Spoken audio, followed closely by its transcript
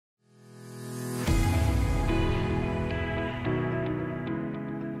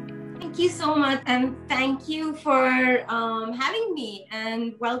you so much. And thank you for having me.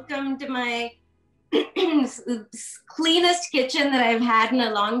 And welcome to my cleanest kitchen that I've had in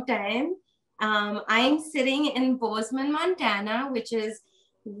a long time. I'm sitting in Bozeman, Montana, which is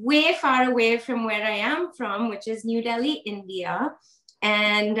way far away from where I am from, which is New Delhi, India.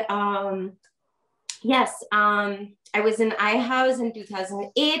 And yes, I was in iHouse in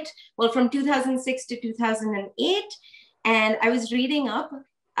 2008. Well, from 2006 to 2008. And I was reading up.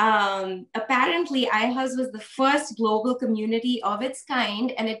 Apparently, iHouse was the first global community of its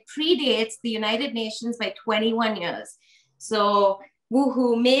kind, and it predates the United Nations by 21 years. So,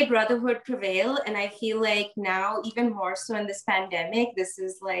 woohoo, may brotherhood prevail. And I feel like now, even more so in this pandemic, this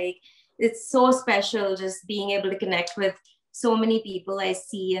is like, it's so special just being able to connect with so many people I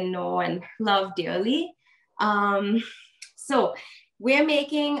see and know and love dearly. So we're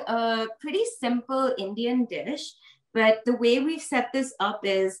making a pretty simple Indian dish, but the way we've set this up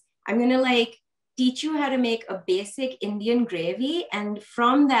is I'm gonna like teach you how to make a basic Indian gravy. And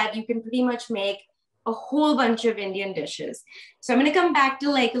from that, you can pretty much make a whole bunch of Indian dishes. So I'm gonna come back to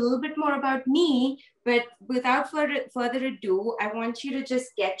like a little bit more about me, but without further ado, I want you to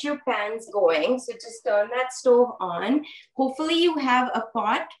just get your pans going. So just turn that stove on. Hopefully you have a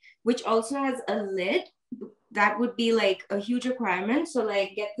pot, which also has a lid. That would be like a huge requirement. So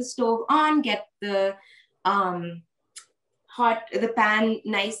like get the stove on, get the pan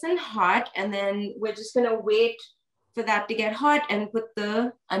nice and hot, and then we're just gonna wait for that to get hot and put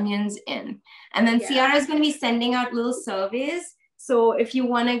the onions in. And then Ciara is gonna be sending out little surveys. So if you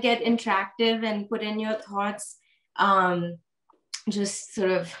wanna get interactive and put in your thoughts, just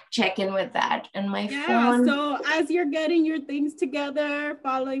sort of check in with that. And my phone. So as you're getting your things together,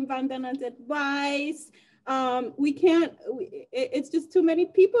 following Vandana's advice, it's just too many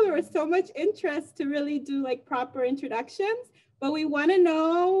people. There was so much interest to really do like proper introductions, but we want to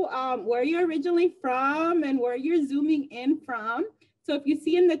know where you're originally from and where you're zooming in from. So if you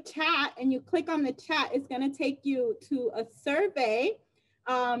see in the chat and you click on the chat, it's going to take you to a survey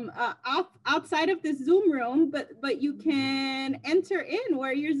outside of the Zoom room, but you can enter in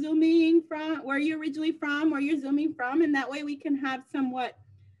where you're zooming from, where you're originally from, where you're zooming from, and that way we can have somewhat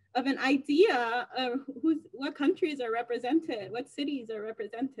of an idea of what countries are represented, what cities are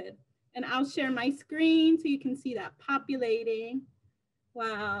represented. And I'll share my screen so you can see that populating.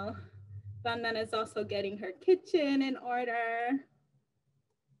 Wow. Vandana is also getting her kitchen in order.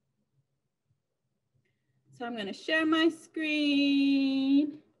 So I'm gonna share my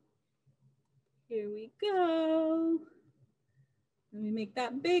screen. Here we go. Let me make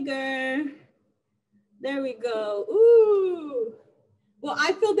that bigger. There we go. Ooh. Well,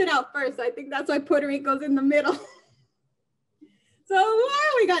 I filled it out first. I think that's why Puerto Rico's in the middle. So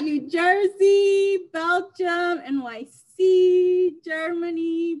wow, we got New Jersey, Belgium, NYC,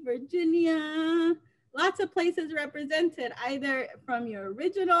 Germany, Virginia. Lots of places represented, either from your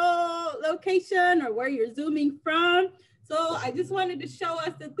original location or where you're zooming from. So I just wanted to show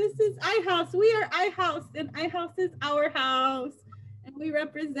us that this is iHouse. We are iHouse, and iHouse is our house. And we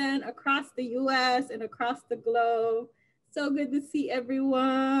represent across the US and across the globe. So good to see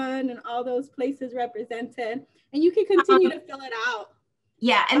everyone and all those places represented. And you can continue to fill it out.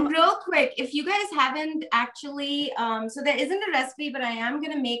 Yeah, and real quick, if you guys haven't actually, so there isn't a recipe, but I am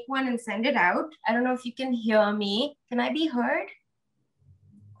gonna make one and send it out. I don't know if you can hear me. Can I be heard?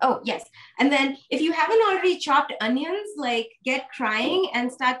 Oh, yes. And then if you haven't already chopped onions, like get crying and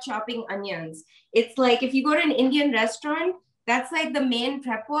start chopping onions. It's like if you go to an Indian restaurant, that's like the main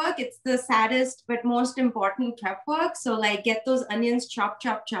prep work. It's the saddest but most important prep work. So like get those onions chopped.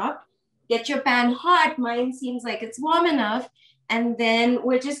 Get your pan hot. Mine seems like it's warm enough. And then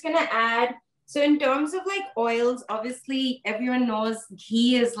we're just gonna add, so in terms of like oils, obviously everyone knows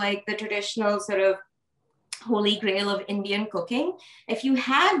ghee is like the traditional sort of holy grail of Indian cooking. If you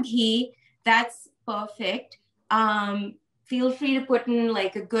have ghee, that's perfect. Feel free to put in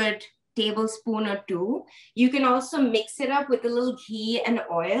like a good tablespoon or two. You can also mix it up with a little ghee and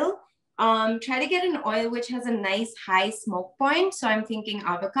oil. Try to get an oil which has a nice high smoke point. So I'm thinking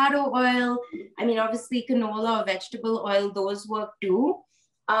avocado oil. I mean, obviously canola or vegetable oil, those work too.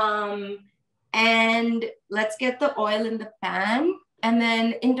 And let's get the oil in the pan. And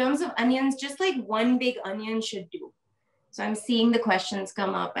then in terms of onions, just like one big onion should do. So I'm seeing the questions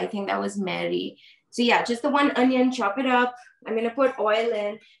come up. I think that was Mary. So yeah, just the one onion, chop it up. I'm gonna put oil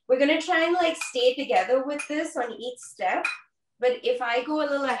in. We're gonna try and like stay together with this on each step. But if I go a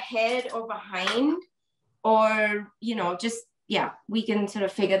little ahead or behind, or, you know, just, yeah, we can sort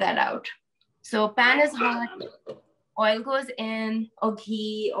of figure that out. So pan is hot, oil goes in, or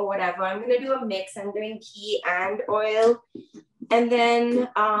ghee or whatever. I'm gonna do a mix. I'm doing ghee and oil. And then,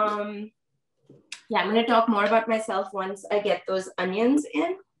 yeah, I'm gonna talk more about myself once I get those onions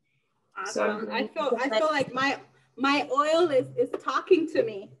in. Awesome. So I feel like my oil is talking to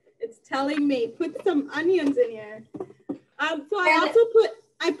me. It's telling me, put some onions in here. So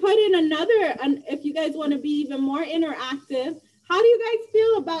I put in another, if you guys want to be even more interactive, how do you guys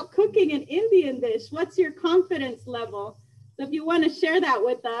feel about cooking an Indian dish? What's your confidence level? So if you want to share that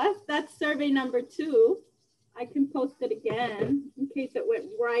with us, that's survey number 2. I can post it again in case it went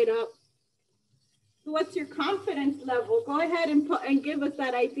right up. So what's your confidence level? Go ahead and give us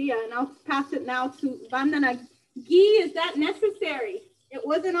that idea, and I'll pass it now to Vandana. Ghee, is that necessary? It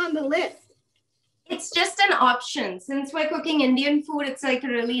wasn't on the list. It's just an option. Since we're cooking Indian food, it's like a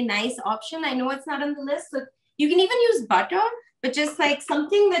really nice option. I know it's not on the list. So you can even use butter, but just like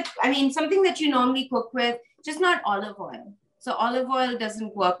something that you normally cook with, just not olive oil. So olive oil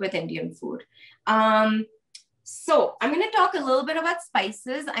doesn't work with Indian food. So I'm going to talk a little bit about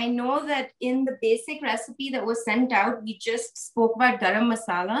spices. I know that in the basic recipe that was sent out, we just spoke about garam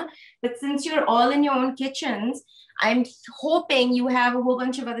masala, but since you're all in your own kitchens, I'm hoping you have a whole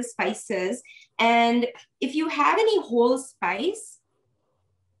bunch of other spices. And if you have any whole spice,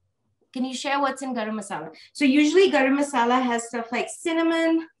 can you share what's in garam masala? So usually garam masala has stuff like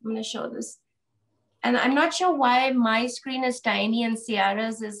cinnamon. I'm going to show this. And I'm not sure why my screen is tiny and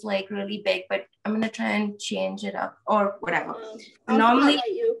Ciara's is like really big, but I'm going to try and change it up or whatever. Normally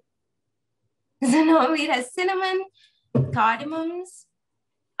it has cinnamon, cardamoms.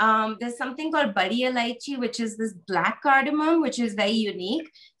 There's something called badi elaichi, which is this black cardamom, which is very unique.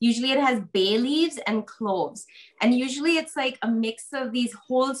 Usually it has bay leaves and cloves. And usually it's like a mix of these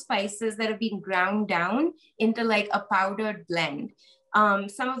whole spices that have been ground down into like a powdered blend.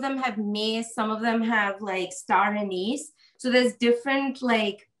 Some of them have mace, some of them have like star anise. So there's different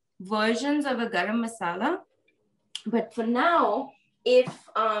like versions of a garam masala. But for now, if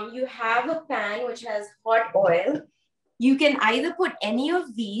you have a pan which has hot oil, you can either put any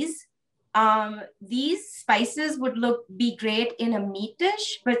of these. These spices would be great in a meat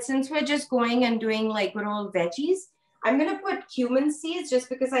dish, but since we're just going and doing like good old veggies, I'm gonna put cumin seeds just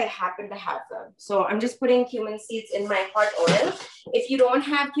because I happen to have them. So I'm just putting cumin seeds in my hot oil. If you don't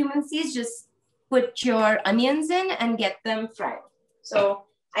have cumin seeds, just put your onions in and get them fried. So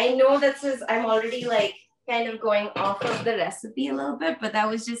I know I'm already like kind of going off of the recipe a little bit, but that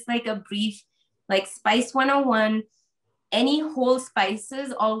was just like a brief, like spice 101. Any whole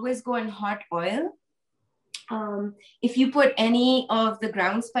spices always go in hot oil. If you put any of the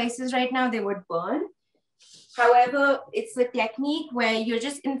ground spices right now, they would burn. However, it's a technique where you're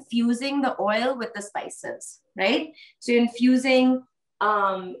just infusing the oil with the spices, right? So you're infusing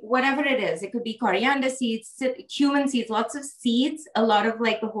whatever it is. It could be coriander seeds, cumin seeds, lots of seeds, a lot of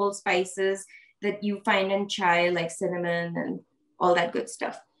like the whole spices that you find in chai, like cinnamon and all that good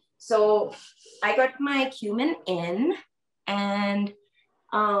stuff. So I got my cumin in, and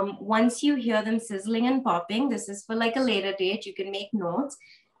once you hear them sizzling and popping, this is for like a later date, you can make notes.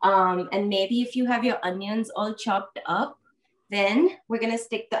 And maybe if you have your onions all chopped up, then we're gonna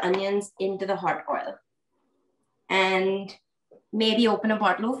stick the onions into the hot oil and maybe open a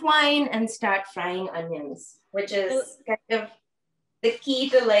bottle of wine and start frying onions, which is kind of the key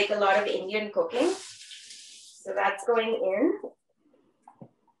to like a lot of Indian cooking. So that's going in.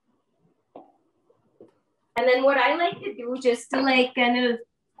 And then what I like to do just to like kind of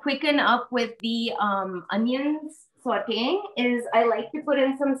quicken up with the onions sauteing is I like to put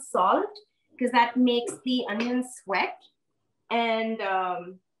in some salt because that makes the onions sweat, and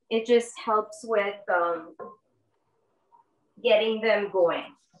it just helps with getting them going.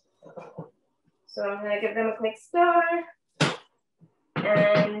 So I'm gonna give them a quick stir.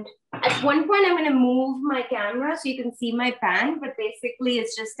 And at one point I'm gonna move my camera so you can see my pan, but basically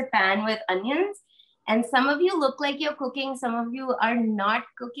it's just a pan with onions. And some of you look like you're cooking, some of you are not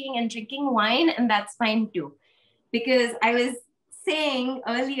cooking and drinking wine, and that's fine too. Because I was saying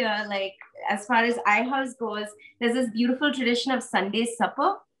earlier, like as far as iHouse goes, there's this beautiful tradition of Sunday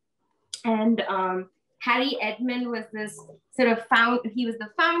supper. And Harry Edmund was this sort of he was the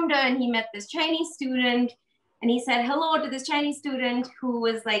founder, and he met this Chinese student, and he said hello to this Chinese student who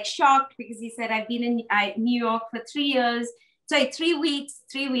was like shocked because he said, I've been in New York for 3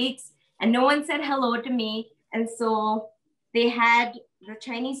 weeks, and no one said hello to me. And so they had the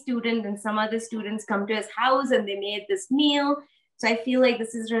Chinese student and some other students come to his house and they made this meal. So I feel like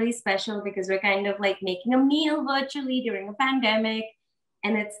this is really special because we're kind of like making a meal virtually during a pandemic.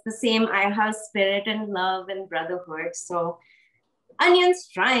 And it's the same iHouse spirit and love and brotherhood. So onions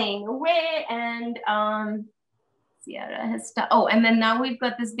frying away, and Ciara has and then now we've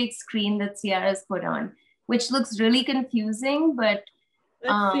got this big screen that Ciara's put on. which looks really confusing, but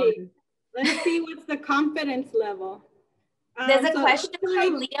Let's see what's the confidence level. There's a question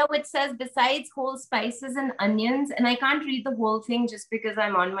from Leah which says, besides whole spices and onions, and I can't read the whole thing just because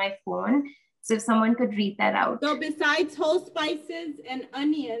I'm on my phone. So if someone could read that out. So besides whole spices and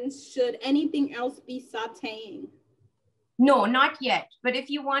onions, should anything else be sauteing? No, not yet. But if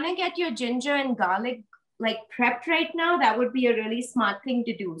you want to get your ginger and garlic like prepped right now, that would be a really smart thing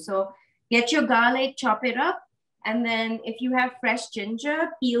to do. So get your garlic, chop it up. And then if you have fresh ginger,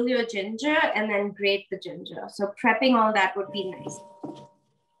 peel your ginger and then grate the ginger. So prepping all that would be nice.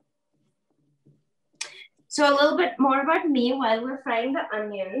 So a little bit more about me while we're frying the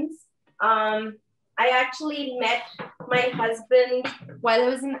onions. I actually met my husband while I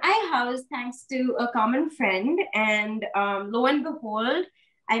was in iHouse thanks to a common friend. And lo and behold,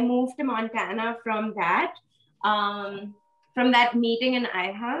 I moved to Montana from that meeting in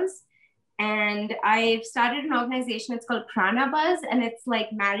iHouse. And I've started an organization, it's called Prana Buzz, and it's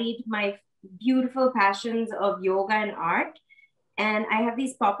like married my beautiful passions of yoga and art. And I have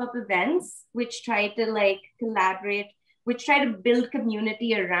these pop-up events which try to like collaborate, which try to build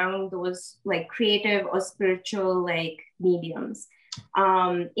community around those like creative or spiritual like mediums.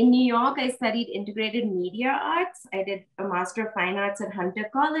 In New York, I studied integrated media arts. I did a Master of Fine Arts at Hunter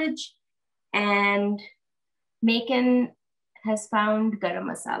College. And Macon has found Garam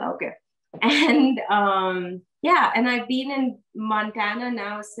Masala, okay. And yeah, and I've been in Montana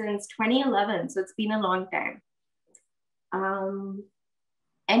now since 2011, so it's been a long time.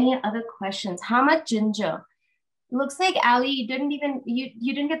 Any other questions? How much ginger? Looks like Ali, you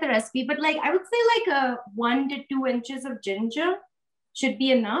didn't get the recipe, but like I would say like a 1 to 2 inches of ginger should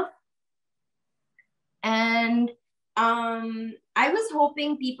be enough. And I was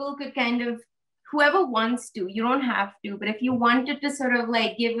hoping people could kind of, whoever wants to, you don't have to, but if you wanted to sort of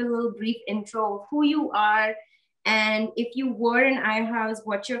like give a little brief intro of who you are, and if you were in iHouse,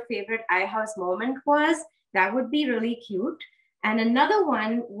 what your favorite iHouse moment was, that would be really cute. And another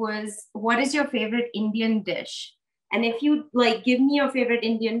one was, what is your favorite Indian dish? And if you like give me your favorite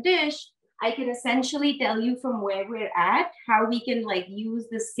Indian dish, I can essentially tell you from where we're at, how we can like use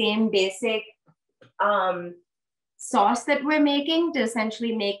the same basic sauce that we're making to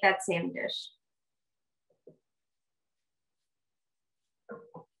essentially make that same dish.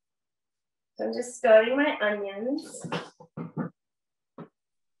 So I'm just stirring my onions.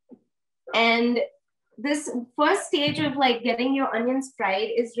 And this first stage of like getting your onions fried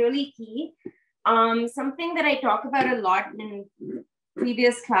is really key. Something that I talk about a lot in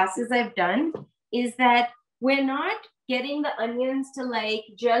previous classes I've done is that we're not getting the onions to like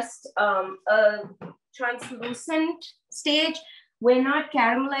just a translucent stage. We're not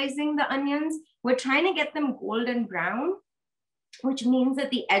caramelizing the onions. We're trying to get them golden brown, which means that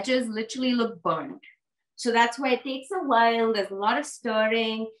the edges literally look burnt. So that's why it takes a while. There's a lot of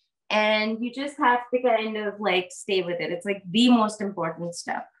stirring and you just have to kind of like stay with it. It's like the most important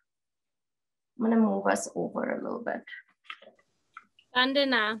step. I'm gonna move us over a little bit.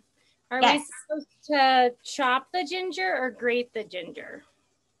 Vandana, are we supposed to chop the ginger or grate the ginger?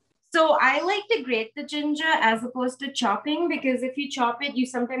 So I like to grate the ginger as opposed to chopping, because if you chop it, you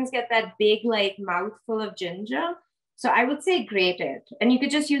sometimes get that big like mouthful of ginger. So I would say grate it, and you could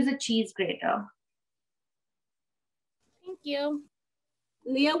just use a cheese grater. Thank you.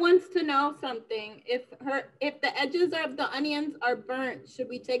 Leah wants to know something. If the edges of the onions are burnt, should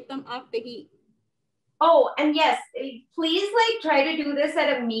we take them off the heat? Oh, and yes, please like try to do this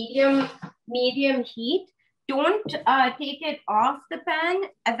at a medium heat. Don't take it off the pan.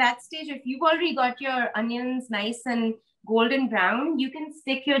 At that stage, if you've already got your onions nice and golden brown, you can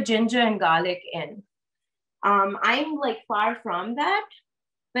stick your ginger and garlic in. I'm like far from that,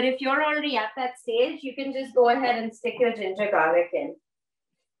 but if you're already at that stage, you can just go ahead and stick your ginger garlic in.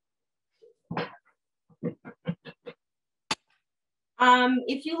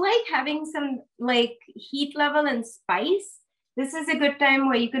 If you like having some like heat level and spice, this is a good time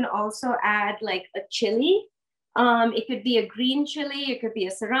where you can also add like a chili. It could be a green chili, it could be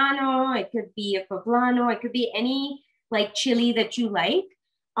a serrano, it could be a poblano, it could be any like chili that you like.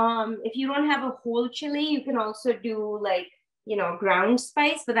 If you don't have a whole chili, you can also do like, you know, ground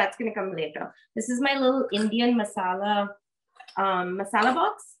spice, but that's gonna come later. This is my little Indian masala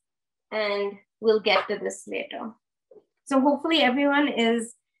box, and we'll get to this later. So hopefully everyone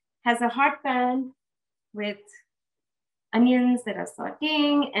has a hot pan with onions that are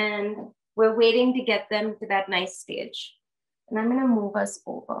sauteing, and we're waiting to get them to that nice stage. And I'm gonna move us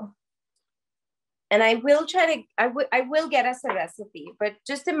over. And I will I will get us a recipe, but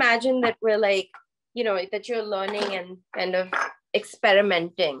just imagine that we're like, you know, that you're learning and kind of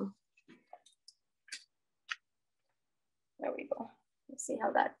experimenting. There we go. Let's see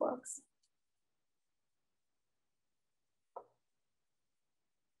how that works.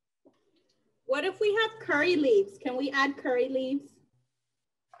 What if we have curry leaves? Can we add curry leaves?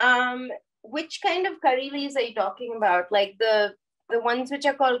 Which kind of curry leaves are you talking about? Like the ones which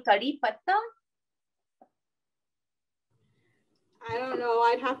are called curry patta? I don't know.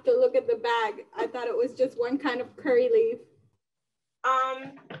 I'd have to look at the bag. I thought it was just one kind of curry leaf.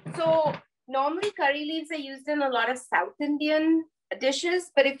 So normally curry leaves are used in a lot of South Indian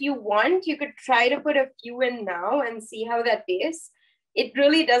dishes, but if you want, you could try to put a few in now and see how that tastes. It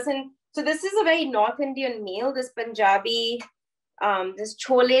really doesn't. So this is a very North Indian meal, this Punjabi, this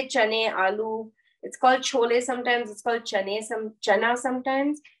chole, chane, aloo. It's called chole sometimes, it's called chana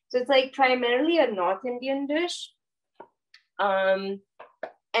sometimes. So it's like primarily a North Indian dish. And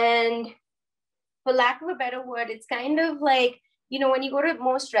for lack of a better word, it's kind of like, you know, when you go to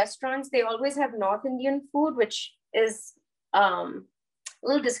most restaurants, they always have North Indian food, which is a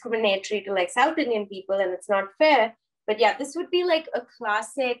little discriminatory to like South Indian people, and it's not fair. But yeah, this would be like a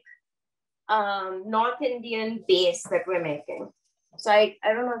classic North Indian base that we're making. So I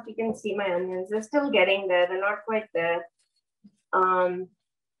don't know if you can see my onions. They're still getting there. They're not quite there.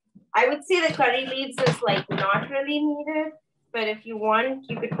 I would say the curry leaves is like not really needed, but if you want,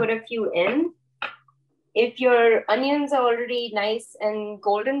 you could put a few in. If your onions are already nice and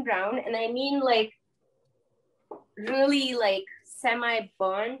golden brown, and I mean like really like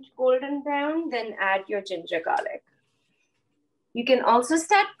semi-burnt golden brown, then add your ginger garlic. You can also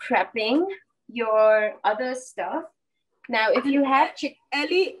start prepping your other stuff. Now, if you have chicken...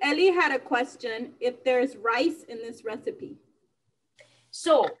 Ellie had a question if there's rice in this recipe.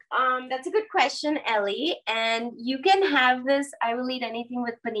 So that's a good question, Ellie. And you can have this, I will eat anything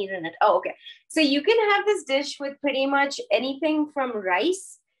with paneer in it. Oh, okay. So you can have this dish with pretty much anything from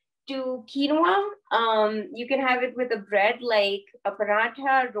rice to quinoa. You can have it with a bread like a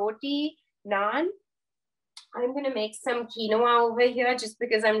paratha, roti, naan. I'm going to make some quinoa over here just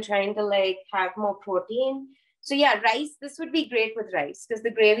because I'm trying to like have more protein. So yeah, rice, this would be great with rice because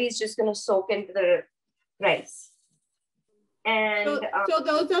the gravy is just going to soak into the rice. And so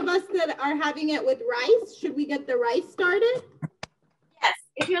those of us that are having it with rice, should we get the rice started? Yes,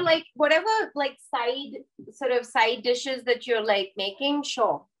 if you're like whatever like side dishes that you're like making,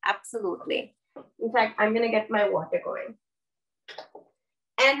 sure, absolutely. In fact, I'm gonna get my water going.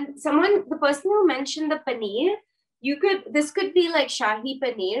 And the person who mentioned the paneer, this could be like Shahi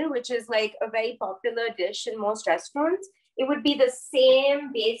paneer, which is like a very popular dish in most restaurants. It would be the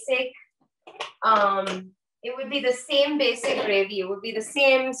same basic gravy. It would be the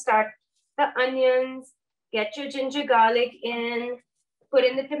same, start the onions, get your ginger garlic in, put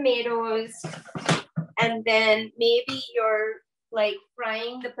in the tomatoes, and then maybe you're like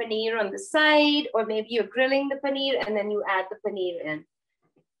frying the paneer on the side, or maybe you're grilling the paneer and then you add the paneer in.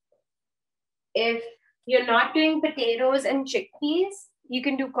 If you're not doing potatoes and chickpeas, you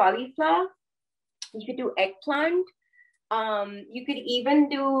can do cauliflower, you could do eggplant, you could even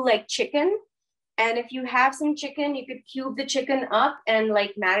do like chicken. And if you have some chicken, you could cube the chicken up and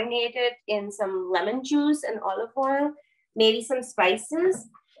like marinate it in some lemon juice and olive oil, maybe some spices.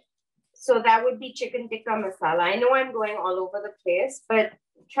 So that would be chicken tikka masala. I know I'm going all over the place, but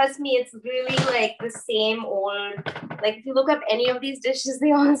trust me, it's really like the same old, like if you look up any of these dishes,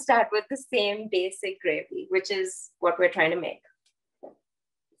 they all start with the same basic gravy, which is what we're trying to make.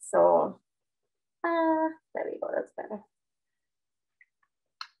 So there we go, that's better.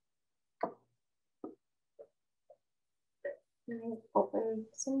 Open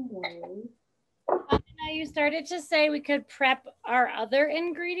some wine. Now you started to say we could prep our other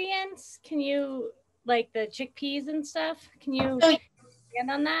ingredients. Can you, like the chickpeas and stuff? Can you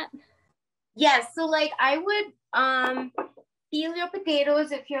expand on that? Yes. So like I would peel your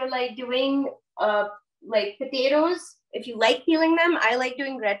potatoes if you're like doing like potatoes. If you like peeling them, I like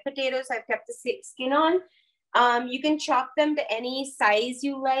doing red potatoes. I've kept the skin on. You can chop them to any size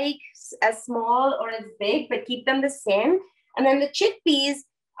you like, as small or as big, but keep them the same. And then the chickpeas,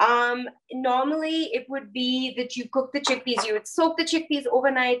 normally it would be that you cook the chickpeas. You would soak the chickpeas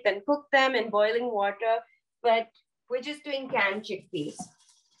overnight, then cook them in boiling water. But we're just doing canned chickpeas.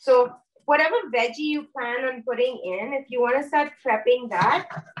 So whatever veggie you plan on putting in, if you want to start prepping that.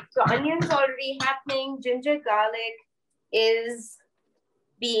 So onions already happening. Ginger garlic is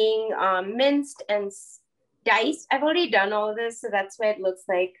being minced and diced. I've already done all this, so that's why it looks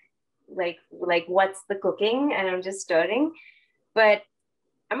like what's the cooking, and I'm just stirring. But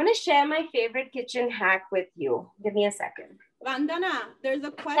I'm going to share my favorite kitchen hack with you. Give me a second. Vandana, there's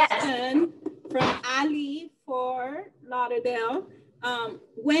a question from Ali for Lauderdale.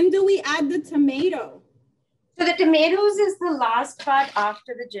 When do we add the tomato? So the tomatoes is the last part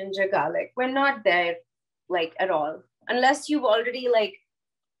after the ginger garlic. We're not there like at all, unless you've already like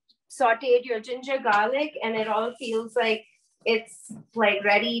sauteed your ginger garlic and it all feels like it's like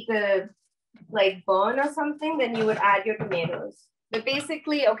ready to like burn or something, then you would add your tomatoes. But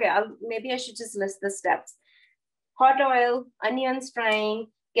basically, okay, maybe I should just list the steps. Hot oil, onions frying,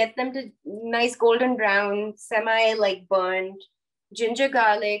 get them to nice golden brown, semi like burned. Ginger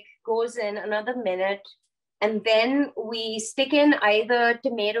garlic goes in another minute. And then we stick in either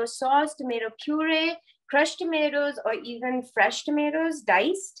tomato sauce, tomato puree, crushed tomatoes, or even fresh tomatoes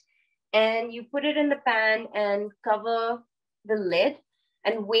diced. And you put it in the pan and cover the lid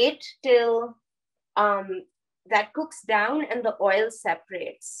and wait till that cooks down and the oil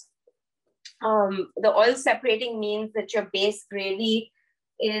separates. The oil separating means that your base gravy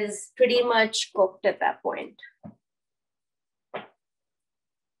is pretty much cooked at that point.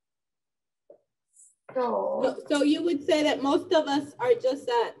 So you would say that most of us are just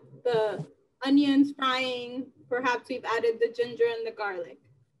at the onions frying, perhaps we've added the ginger and the garlic.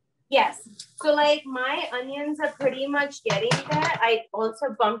 Yes, so like my onions are pretty much getting there. I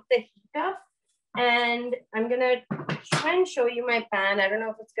also bumped the heat up and I'm gonna try and show you my pan. I don't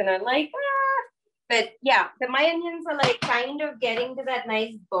know if it's gonna like, but yeah, my onions are like kind of getting to that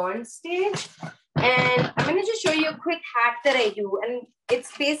nice burn stage. And I'm gonna just show you a quick hack that I do. And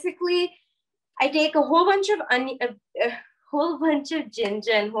it's basically, I take a whole bunch of a whole bunch of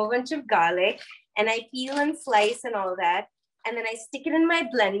ginger and a whole bunch of garlic, and I peel and slice and all that. And then I stick it in my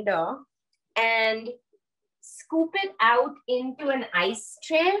blender and scoop it out into an ice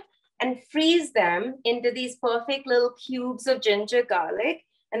tray and freeze them into these perfect little cubes of ginger garlic.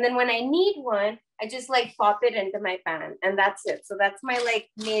 And then when I need one, I just like pop it into my pan and that's it. So that's my like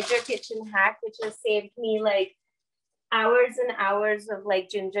major kitchen hack, which has saved me like hours and hours of like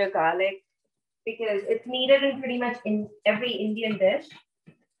ginger garlic because it's needed in pretty much in every Indian dish.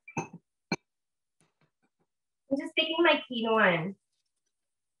 I'm just sticking my quinoa in.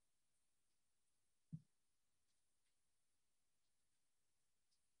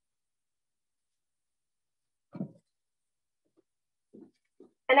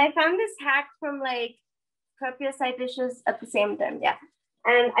 And I found this hack from like prep your side dishes at the same time. Yeah.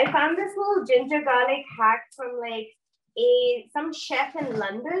 And I found this little ginger garlic hack from like some chef in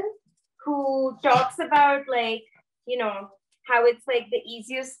London who talks about like, you know, how it's like the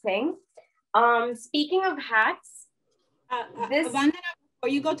easiest thing. Speaking of hacks, Vandana, before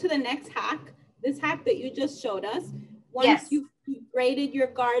you go to the next hack, this hack that you just showed us, once yes. you grated your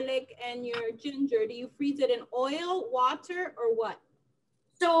garlic and your ginger, do you freeze it in oil, water, or what?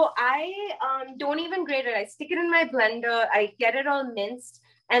 So I don't even grate it. I stick it in my blender. I get it all minced.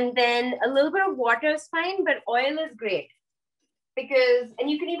 And then a little bit of water is fine, but oil is great. Because, and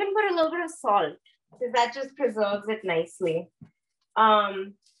you can even put a little bit of salt because that just preserves it nicely.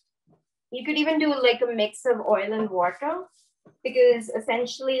 You could even do like a mix of oil and water because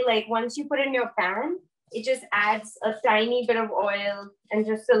essentially like once you put it in your pan, it just adds a tiny bit of oil and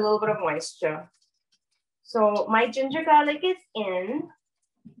just a little bit of moisture. So my ginger garlic is in.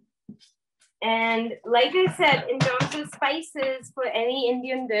 And like I said, in terms of spices for any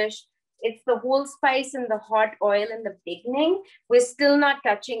Indian dish, it's the whole spice and the hot oil in the beginning. We're still not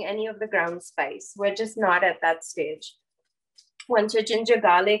touching any of the ground spice. We're just not at that stage. Once your ginger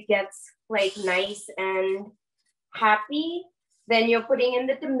garlic gets like nice and happy, then you're putting in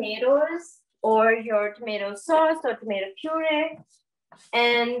the tomatoes or your tomato sauce or tomato puree.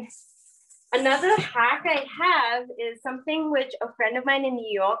 And another hack I have is something which a friend of mine in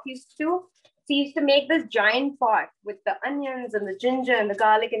New York used to do. He used to make this giant pot with the onions and the ginger and the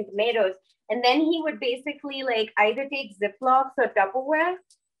garlic and tomatoes. And then he would basically like either take Ziplocs or Tupperware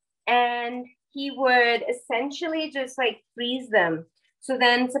and he would essentially just like freeze them. So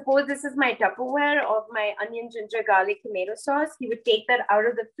then suppose this is my Tupperware of my onion, ginger, garlic, tomato sauce. He would take that out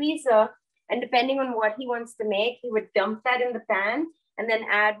of the freezer and depending on what he wants to make, he would dump that in the pan and then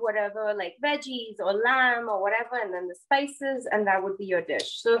add whatever like veggies or lamb or whatever, and then the spices, and that would be your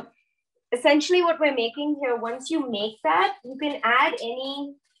dish. So essentially what we're making here, once you make that, you can add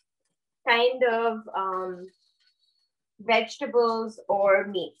any kind of vegetables or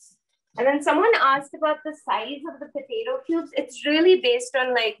meats. And then someone asked about the size of the potato cubes. It's really based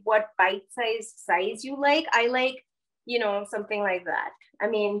on like what bite-sized size you like. I like, you know, something like that. I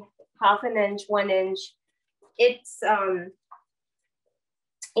mean, 1/2 inch, 1 inch. It's,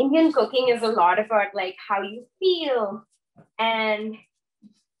 Indian cooking is a lot about like how you feel and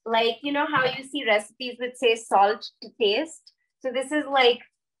like, you know, how you see recipes that say salt to taste. So this is like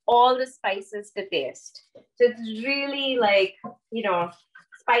all the spices to taste. So it's really like, you know,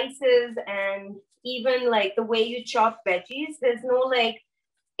 spices and even like the way you chop veggies, there's no like,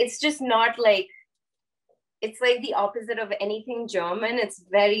 it's just not like, it's like the opposite of anything German. It's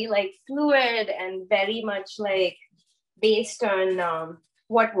very like fluid and very much like based on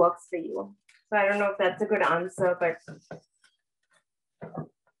what works for you. So I don't know if that's a good answer, but.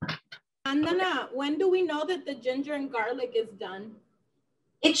 Vandana, when do we know that the ginger and garlic is done?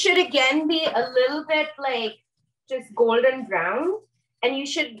 It should again be a little bit like just golden brown, and you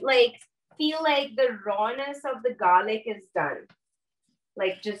should like feel like the rawness of the garlic is done,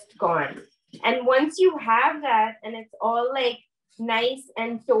 like just gone. And once you have that and it's all like nice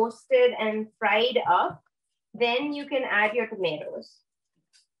and toasted and fried up, then you can add your tomatoes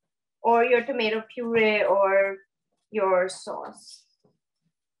or your tomato puree or your sauce.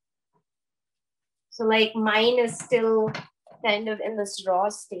 So like mine is still kind of in this raw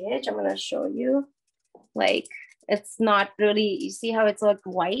stage. I'm gonna show you. Like it's not really, you see how it's like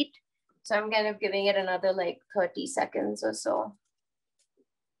white? So I'm kind of giving it another like 30 seconds or so.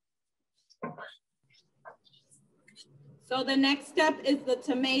 So the next step is the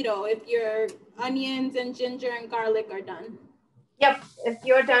tomato if your onions and ginger and garlic are done. Yep, if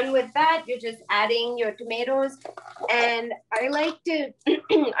you're done with that, you're just adding your tomatoes. And I like to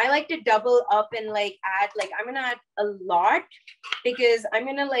I like to double up and like add, like I'm gonna add a lot because I'm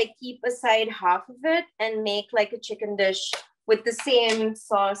gonna like keep aside half of it and make like a chicken dish with the same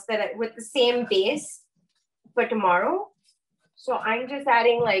sauce with the same base for tomorrow. So I'm just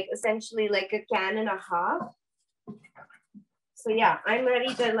adding like essentially like a can and a half. So yeah, I'm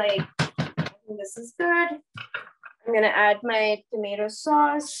ready to like, I think this is good. I'm gonna add my tomato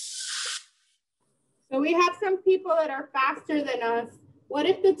sauce. So we have some people that are faster than us. What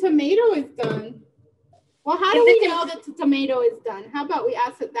if the tomato is done? Well, how do we know that the tomato is done? How about we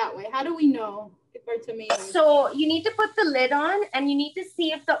ask it that way? How do we know if our tomato is done? So you need to put the lid on and you need to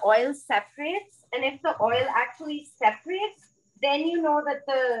see if the oil separates. And if the oil actually separates, then you know that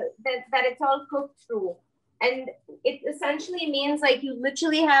that it's all cooked through. And it essentially means like you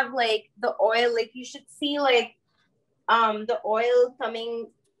literally have like the oil, like you should see like the oil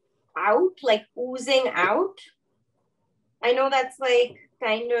coming out, like oozing out. I know that's like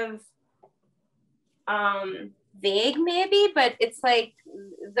kind of vague maybe, but it's like,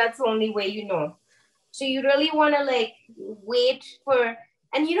 that's the only way you know. So you really want to like wait for,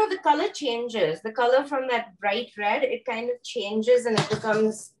 and you know, the color changes. The color from that bright red, it kind of changes and it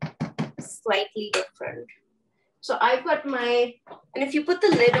becomes slightly different. So I've got my, and if you put the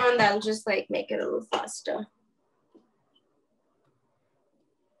lid on, that'll just like make it a little faster.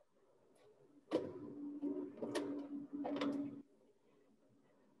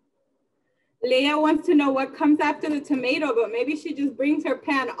 Leah wants to know what comes after the tomato, but maybe she just brings her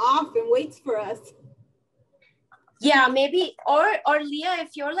pan off and waits for us. Yeah, maybe, or Leah,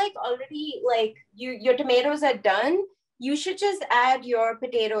 if you're like already like your tomatoes are done, you should just add your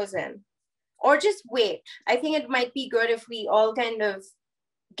potatoes in, or just wait. I think it might be good if we all kind of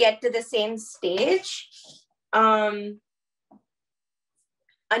get to the same stage. Onions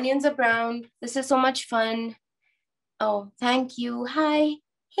are brown. This is so much fun. Oh, thank you. Hi,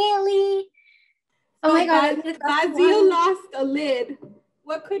 Haley. Oh my God. Basil lost a lid.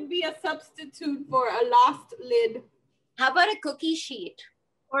 What could be a substitute for a lost lid? How about a cookie sheet?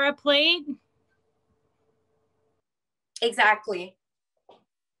 Or a plate? Exactly.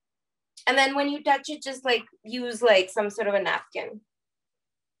 And then when you touch it, just like use like some sort of a napkin.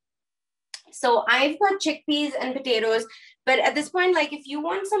 So I've got chickpeas and potatoes, but at this point, like if you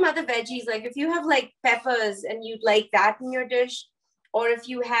want some other veggies, like if you have like peppers and you'd like that in your dish, or if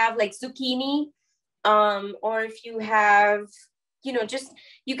you have like zucchini, or if you have, you know, just,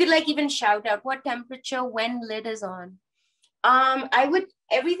 you could like even shout out what temperature when lid is on.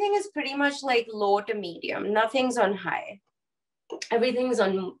 Everything is pretty much like low to medium. Nothing's on high. Everything's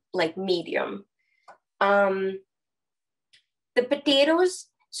on like medium. The potatoes,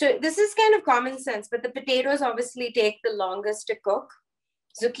 so this is kind of common sense, but the potatoes obviously take the longest to cook.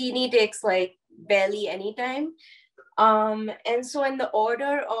 Zucchini takes like barely any time. And so in the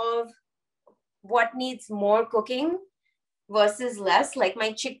order of what needs more cooking versus less, like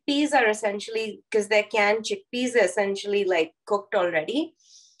my chickpeas are essentially, because they're canned chickpeas, are essentially like cooked already.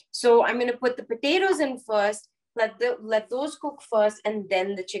 So I'm going to put the potatoes in first, let those cook first, and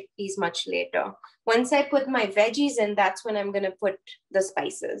then the chickpeas much later. Once I put my veggies in, that's when I'm going to put the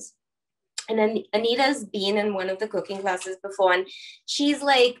spices. And then Anita's been in one of the cooking classes before, and she's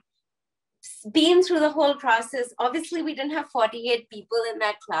like been through the whole process. Obviously, we didn't have 48 people in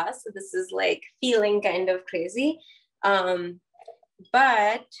that class, so this is like feeling kind of crazy.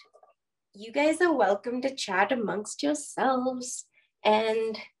 But you guys are welcome to chat amongst yourselves.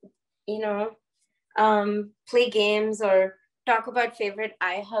 and, you know, play games or talk about favorite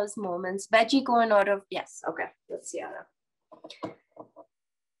iHouse moments. Veggie corn out of, yes, okay, let's see how.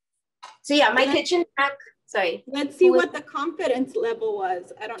 So yeah, my kitchen hack, sorry. Let's see what the confidence level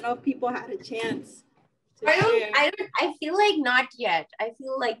was. I don't know if people had a chance to share. I feel like not yet. I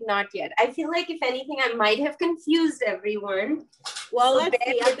feel like not yet. I feel like if anything, I might have confused everyone. Well, let's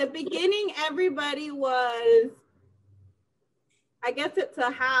see. At the beginning, everybody was, I guess it's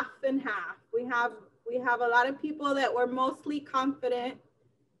a half and half. We have a lot of people that were mostly confident.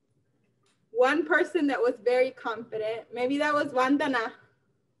 One person that was very confident. Maybe that was Vandana.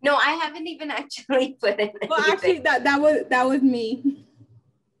 No, I haven't even actually put it. Well, actually, that was me.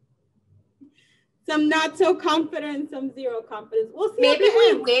 Some not so confident, some zero confidence. We'll see. Maybe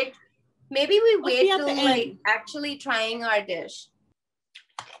we wait. Maybe we wait till like actually trying our dish.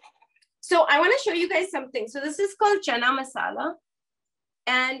 So I want to show you guys something. So this is called chana masala.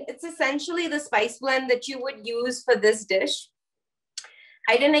 And it's essentially the spice blend that you would use for this dish.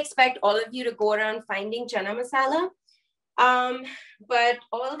 I didn't expect all of you to go around finding chana masala. But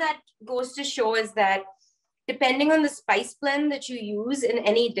all that goes to show is that depending on the spice blend that you use in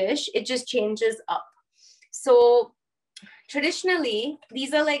any dish, it just changes up. So traditionally,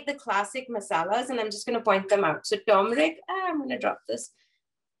 these are like the classic masalas, and I'm just going to point them out. So turmeric, I'm going to drop this.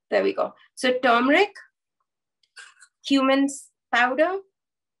 There we go. So turmeric, cumin powder,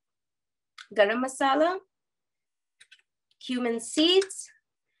 garam masala, cumin seeds,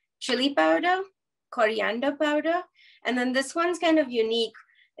 chili powder, coriander powder, and then this one's kind of unique.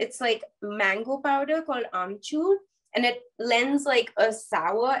 It's like mango powder called amchur, and it lends like a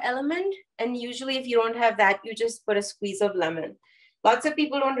sour element. And usually if you don't have that, you just put a squeeze of lemon. Lots of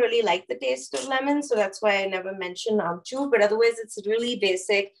people don't really like the taste of lemon, so that's why I never mentioned amchur, but otherwise it's really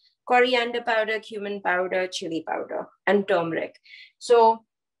basic: coriander powder, cumin powder, chili powder, and turmeric. So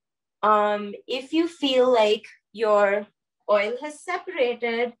if you feel like your oil has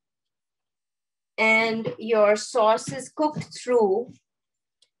separated and your sauce is cooked through,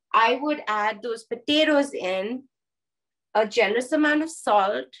 I would add those potatoes in, a generous amount of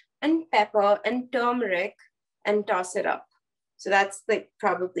salt and pepper and turmeric, and toss it up. So that's like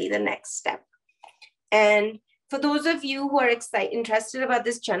probably the next step. And for those of you who are interested about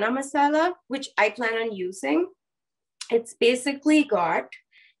this chana masala, which I plan on using, it's basically got,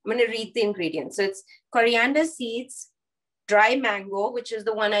 I'm going to read the ingredients. So it's coriander seeds, dry mango, which is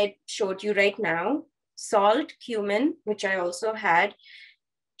the one I showed you right now, salt, cumin, which I also had,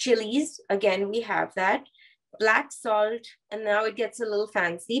 chilies, again, we have that, black salt, and now it gets a little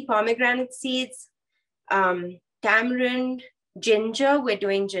fancy, pomegranate seeds, tamarind, ginger, we're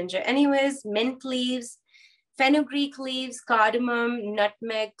doing ginger anyways, mint leaves, fenugreek leaves, cardamom,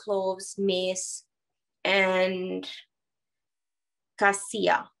 nutmeg, cloves, mace, and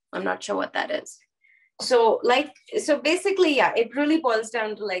cassia. I'm not sure what that is. So basically, yeah, it really boils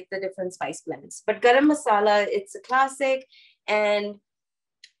down to like the different spice blends. But garam masala, it's a classic. And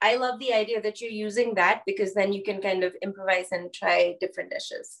I love the idea that you're using that, because then you can kind of improvise and try different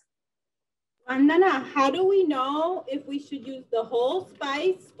dishes. Vandana, how do we know if we should use the whole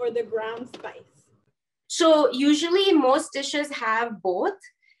spice or the ground spice? So usually most dishes have both.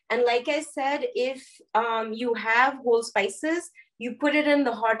 And like I said, if you have whole spices, you put it in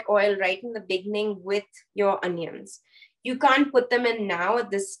the hot oil right in the beginning with your onions. You can't put them in now at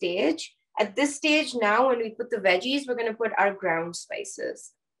this stage. At this stage now, when we put the veggies, we're going to put our ground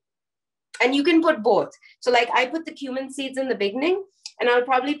spices. And you can put both. So like I put the cumin seeds in the beginning, and I'll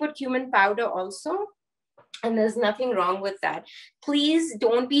probably put cumin powder also. And there's nothing wrong with that. Please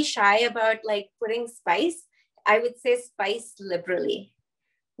don't be shy about like putting spice. I would say spice liberally.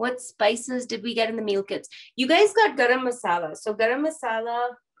 What spices did we get in the meal kits? You guys got garam masala. So garam masala,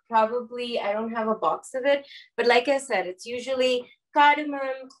 probably, I don't have a box of it, but like I said, it's usually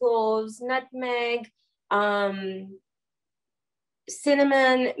cardamom, cloves, nutmeg,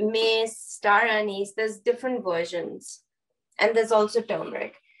 cinnamon, mace, star anise. There's different versions. And there's also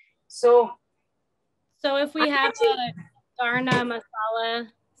turmeric. So if we have a Garna masala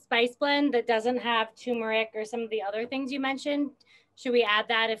spice blend that doesn't have turmeric or some of the other things you mentioned, should we add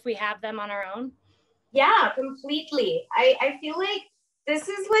that if we have them on our own? Yeah, completely. I feel like this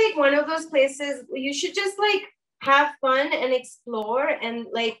is like one of those places where you should just like have fun and explore and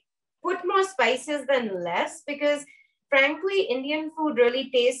like put more spices than less, because frankly, Indian food really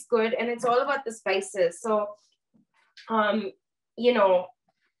tastes good and it's all about the spices. So, you know,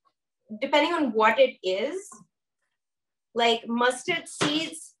 depending on what it is, like mustard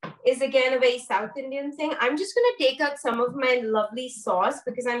seeds is again a very South Indian thing. I'm just going to take out some of my lovely sauce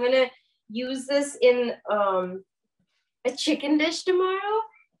because I'm going to use this in a chicken dish tomorrow.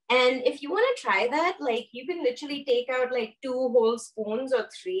 And if you want to try that, like you can literally take out like 2 whole spoons or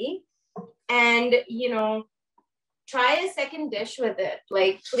 3 and, you know, try a second dish with it,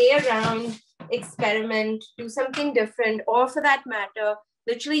 like play around, experiment, do something different, or for that matter,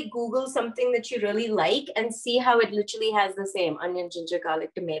 literally Google something that you really like and see how it literally has the same onion, ginger,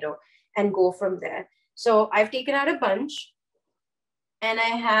 garlic, tomato, and go from there. So I've taken out a bunch and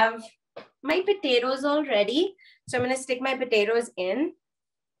I have my potatoes all ready. So I'm going to stick my potatoes in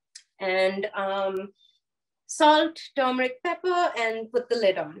and salt, turmeric, pepper, and put the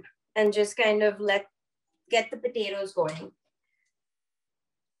lid on and just kind of get the potatoes going.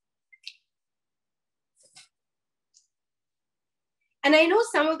 And I know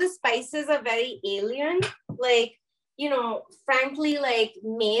some of the spices are very alien, like, you know, frankly, like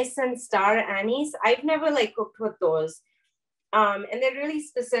mace and star anise. I've never like cooked with those. And they're really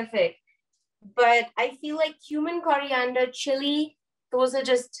specific. But I feel like cumin, coriander, chili, those are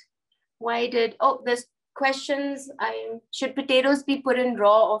just, there's questions. Should potatoes be put in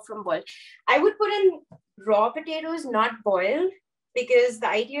raw or from boiled? I would put in raw potatoes, not boiled, because the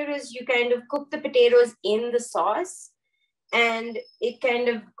idea is you kind of cook the potatoes in the sauce and it kind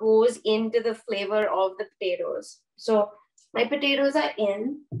of goes into the flavor of the potatoes. So my potatoes are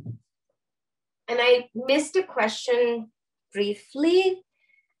in, and I missed a question briefly,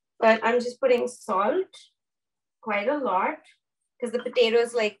 but I'm just putting salt, quite a lot, because the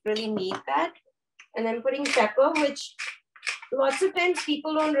potatoes like really need that. And then putting pepper, which lots of times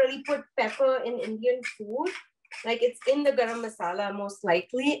people don't really put pepper in Indian food. Like it's in the garam masala most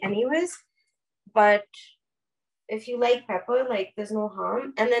likely anyways. But if you like pepper, like there's no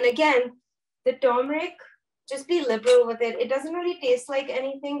harm. And then again, the turmeric, just be liberal with it. It doesn't really taste like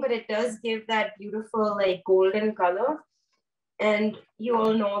anything, but it does give that beautiful like golden color. And you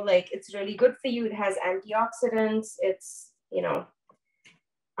all know, like, it's really good for you. It has antioxidants. It's, you know,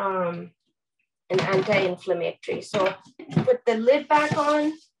 an anti-inflammatory. So put the lid back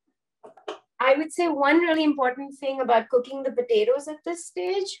on. I would say one really important thing about cooking the potatoes at this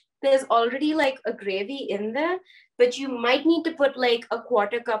stage, there's already like a gravy in there, but you might need to put like a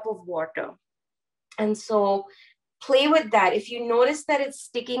 1/4 cup of water. And so play with that. If you notice that it's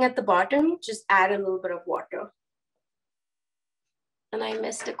sticking at the bottom, just add a little bit of water. And I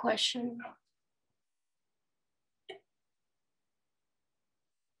missed a question.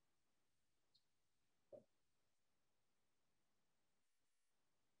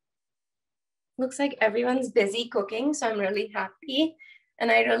 Looks like everyone's busy cooking, so I'm really happy.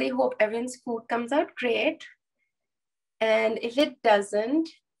 And I really hope everyone's food comes out great. And if it doesn't,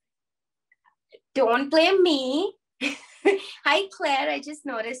 don't blame me. Hi, Claire, I just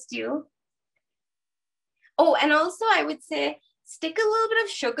noticed you. Oh, and also I would say, stick a little bit of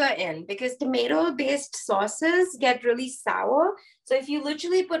sugar in because tomato-based sauces get really sour. So if you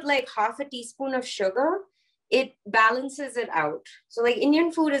literally put like 1/2 teaspoon of sugar, it balances it out. So like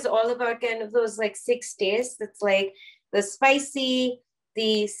Indian food is all about kind of those like 6 tastes. It's like the spicy,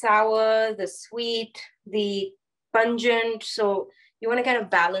 the sour, the sweet, the pungent. So you want to kind of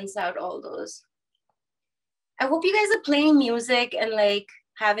balance out all those. I hope you guys are playing music and like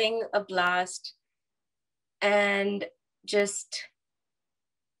having a blast and just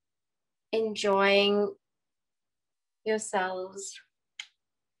enjoying yourselves.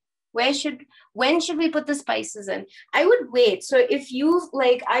 When should we put the spices in? I would wait. So if you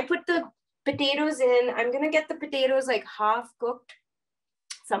like, I put the potatoes in, I'm gonna get the potatoes like half cooked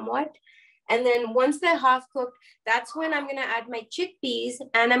somewhat. And then once they're half cooked, that's when I'm gonna add my chickpeas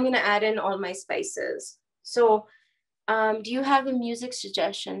and I'm gonna add in all my spices. So do you have a music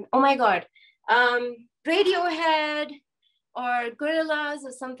suggestion? Oh my God, Radiohead or Gorillaz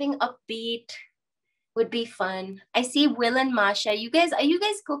or something upbeat would be fun. I see Will and Masha. Are you guys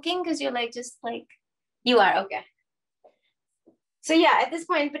cooking? Because you're like, just like, you are, okay. So yeah, at this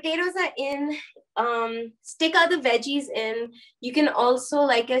point, potatoes are in, stick other veggies in. You can also,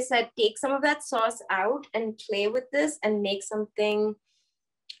 like I said, take some of that sauce out and play with this and make something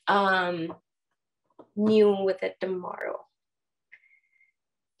new with it tomorrow.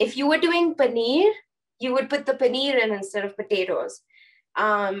 If you were doing paneer, you would put the paneer in instead of potatoes.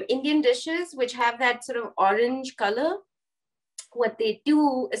 Indian dishes, which have that sort of orange color, what they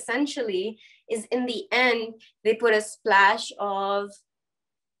do essentially is in the end, they put a splash of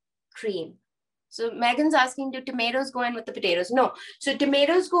cream. So Megan's asking, do tomatoes go in with the potatoes? No. So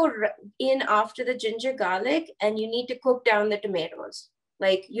tomatoes go in after the ginger garlic and you need to cook down the tomatoes.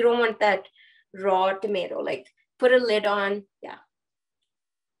 Like you don't want that raw tomato, like put a lid on, yeah.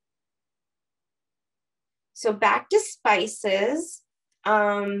 So back to spices.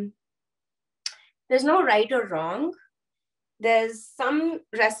 There's no right or wrong. There's some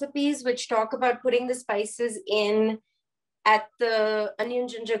recipes which talk about putting the spices in at the onion,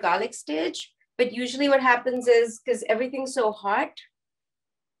 ginger, garlic stage. But usually what happens is, because everything's so hot,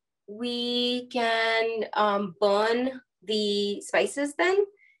 we can burn the spices then.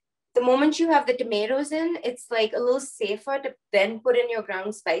 The moment you have the tomatoes in, it's like a little safer to then put in your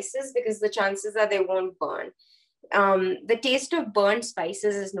ground spices because the chances are they won't burn. The taste of burnt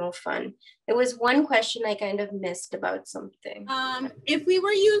spices is no fun. There was one question I kind of missed about something. If we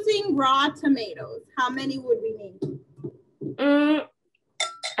were using raw tomatoes, how many would we need?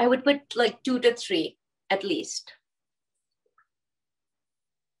 I would put like 2 to 3 at least.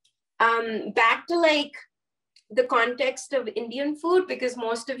 Back to like the context of Indian food, because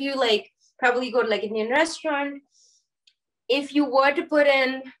most of you like probably go to like Indian restaurant. If you were to put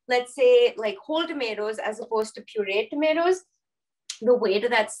in, let's say like whole tomatoes as opposed to pureed tomatoes, the way to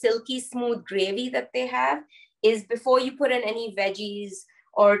that silky smooth gravy that they have is before you put in any veggies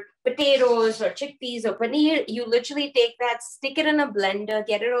or potatoes or chickpeas or paneer, you literally take that, stick it in a blender,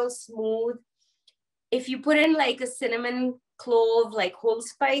 get it all smooth. If you put in like a cinnamon clove, like whole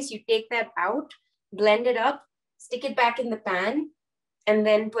spice, you take that out, blend it up, stick it back in the pan, and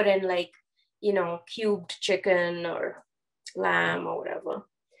then put in like, you know, cubed chicken or lamb or whatever.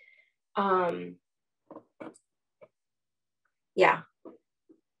 Yeah.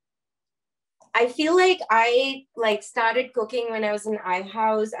 I feel like I started cooking when I was in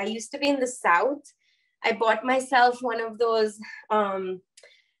iHouse. I used to be in the South. I bought myself one of those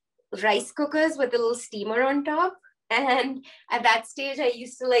rice cookers with a little steamer on top. And at that stage, I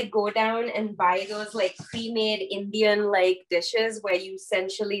used to like go down and buy those like pre-made Indian like dishes where you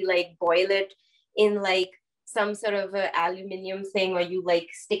essentially like boil it in like some sort of a aluminum thing, or you like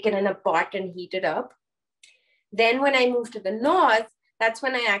stick it in a pot and heat it up. Then when I moved to the North, that's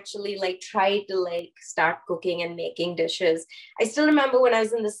when I actually like tried to like start cooking and making dishes. I still remember when I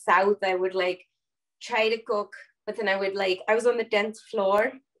was in the South, I would like try to cook, but then I would like, I was on the 10th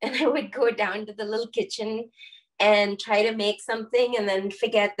floor and I would go down to the little kitchen and try to make something and then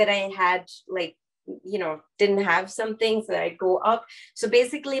forget that I had like, you know, didn't have something, so I'd go up. So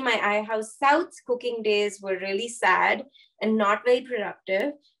basically my iHouse South cooking days were really sad and not very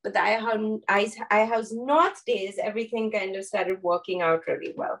productive, but the iHouse North days, everything kind of started working out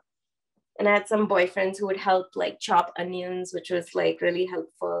really well. And I had some boyfriends who would help like chop onions, which was like really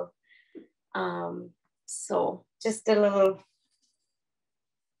helpful. So just a little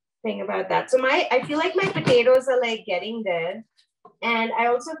thing about that. So I feel like my potatoes are like getting there. And I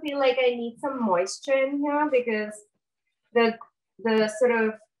also feel like I need some moisture in here because the sort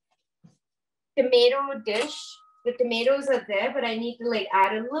of tomato dish, the tomatoes are there, but I need to like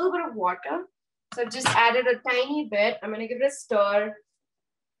add a little bit of water. So I've just added a tiny bit. I'm gonna give it a stir,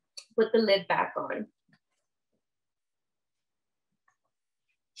 put the lid back on.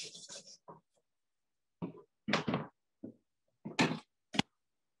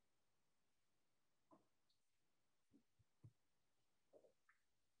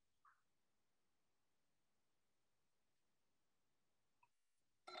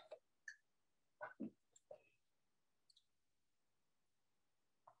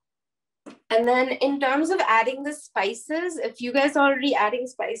 And then in terms of adding the spices, if you guys are already adding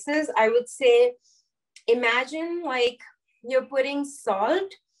spices, I would say, imagine like you're putting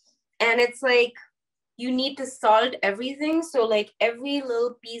salt and it's like, you need to salt everything. So like every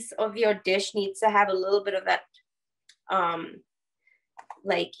little piece of your dish needs to have a little bit of that,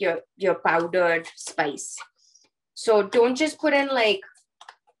 like your powdered spice. So don't just put in like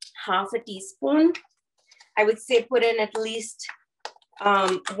half a teaspoon. I would say put in at least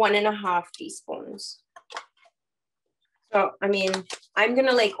 1.5 teaspoons. So, I mean, I'm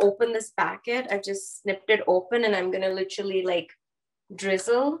gonna like open this packet. I just snipped it open and I'm gonna literally like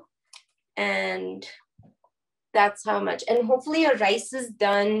drizzle, and that's how much. And hopefully your rice is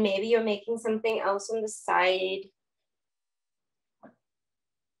done. Maybe you're making something else on the side.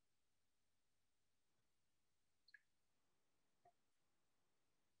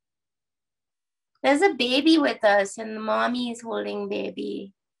 There's a baby with us and the mommy is holding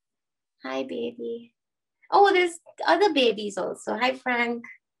baby. Hi, baby. Oh, there's other babies also. Hi, Frank.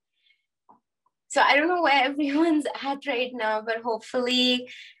 So I don't know where everyone's at right now, but hopefully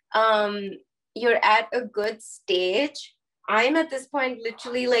you're at a good stage. I'm at this point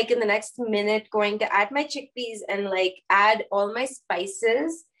literally like in the next minute going to add my chickpeas and like add all my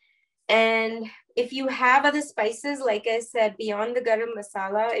spices. And if you have other spices, like I said, beyond the garam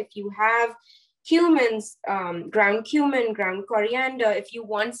masala, if you have cumins, ground cumin, ground coriander, if you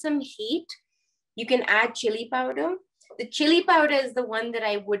want some heat, you can add chili powder. The chili powder is the one that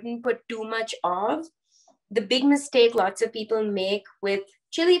I wouldn't put too much of the big mistake lots of people make with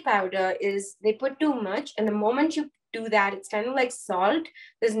chili powder is they put too much. And the moment you do that, it's kind of like salt.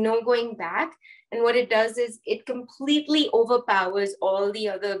 There's no going back. And what it does is it completely overpowers all the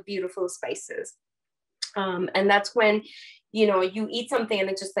other beautiful spices. And that's when, you know, you eat something and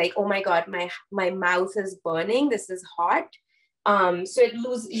it's just like, oh my God, my mouth is burning. This is hot. So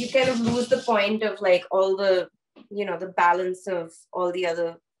you kind of lose the point of like all the, you know, the balance of all the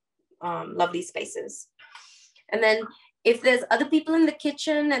other lovely spices. And then if there's other people in the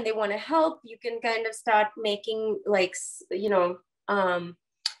kitchen and they want to help, you can kind of start making like, you know,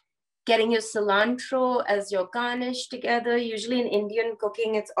 getting your cilantro as your garnish together. Usually in Indian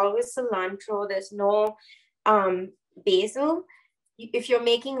cooking, it's always cilantro. There's no basil. If you're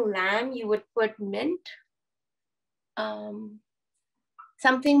making lamb, you would put mint.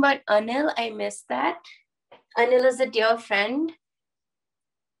 Something about anil, I missed that. Anil is a dear friend.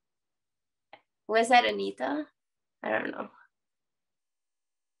 Was that Anita? I don't know.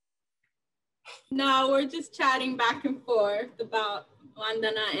 No, we're just chatting back and forth about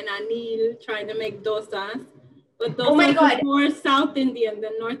Vandana and Anil trying to make dosas. But those are more South Indian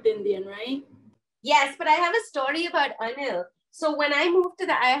than North Indian, right? Yes, but I have a story about Anil. So when I moved to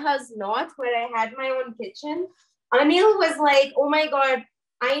the iHouse North, where I had my own kitchen, Anil was like, oh my God,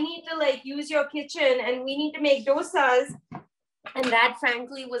 I need to like use your kitchen and we need to make dosas. And that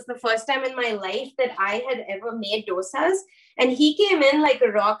frankly was the first time in my life that I had ever made dosas. And he came in like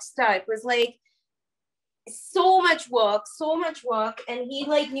a rock star. It was like so much work. And he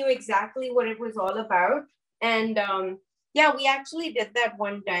like knew exactly what it was all about. And yeah, we actually did that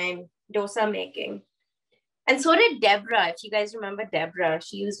one time, dosa making. And so did Deborah, if you guys remember Deborah.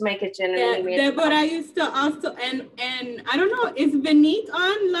 She used my kitchen. And yeah, Deborah used to also, and I don't know, is Vineet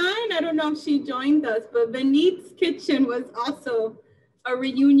online? I don't know if she joined us, but Vineet's kitchen was also a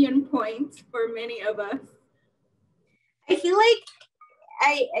reunion point for many of us. I feel like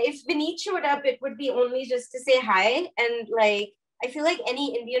if Vineet showed up, it would be only just to say hi. And like, I feel like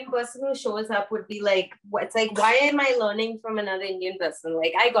any Indian person who shows up would be like, it's like, why am I learning from another Indian person?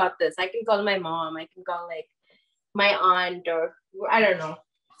 Like, I got this. I can call my mom. I can call like my aunt, or I don't know.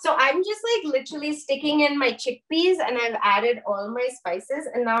 So I'm just like literally sticking in my chickpeas and I've added all my spices.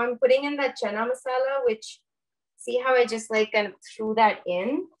 And now I'm putting in that chana masala, which, see how I just like kind of threw that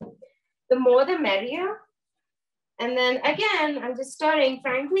in? The more the merrier. And then again, I'm just stirring.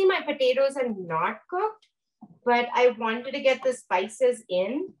 Frankly, my potatoes are not cooked, but I wanted to get the spices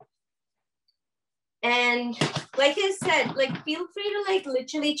in. And like I said, like feel free to like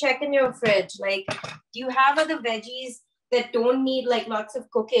literally check in your fridge. Like, do you have other veggies that don't need like lots of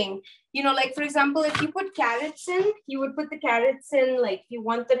cooking? You know, like for example, if you put carrots in, you would put the carrots in, like if you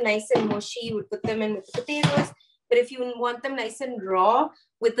want them nice and mushy, you would put them in with the potatoes. But if you want them nice and raw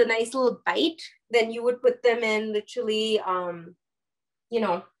with a nice little bite, then you would put them in literally, you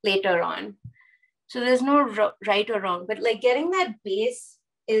know, later on. So there's no right or wrong, but like getting that base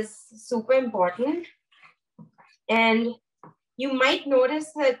is super important. And you might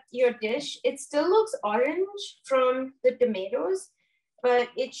notice that your dish, it still looks orange from the tomatoes, but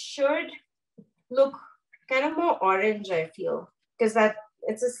it should look kind of more orange, I feel, because that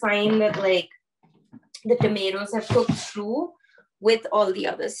it's a sign that like the tomatoes have cooked through with all the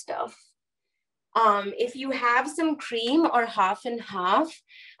other stuff. If you have some cream or half and half,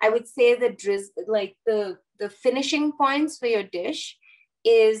 I would say the finishing points for your dish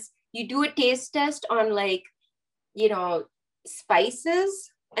is you do a taste test on like, you know,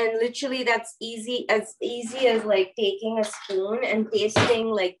 spices, and literally that's easy as like taking a spoon and tasting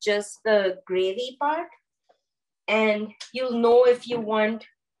like just the gravy part, and you'll know if you want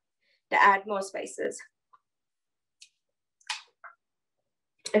to add more spices.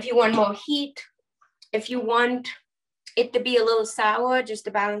 If you want more heat, if you want it to be a little sour, just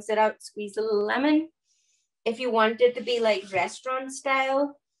to balance it out, squeeze a little lemon. If you want it to be like restaurant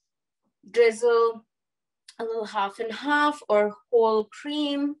style, drizzle a little half and half or whole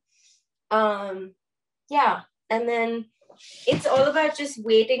cream. Yeah, and then it's all about just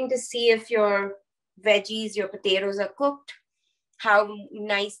waiting to see if your veggies, your potatoes are cooked, how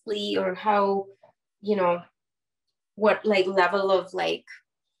nicely or how, you know, what like level of like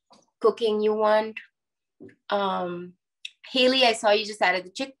cooking you want. Haley, I saw you just added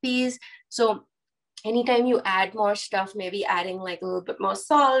the chickpeas. So anytime you add more stuff, maybe adding like a little bit more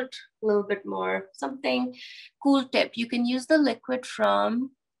salt, a little bit more something. Cool tip, you can use the liquid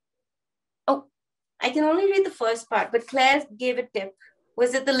from, oh, I can only read the first part, but Claire gave a tip.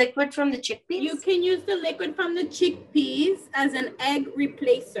 Was it the liquid from the chickpeas? You can use the liquid from the chickpeas as an egg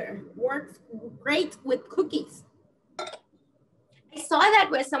replacer. Works great with cookies. I saw that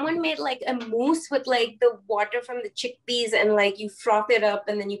where someone made like a mousse with like the water from the chickpeas and like you froth it up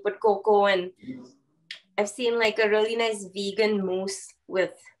and then you put cocoa, and I've seen like a really nice vegan mousse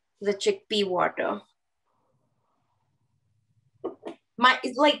with the chickpea water. My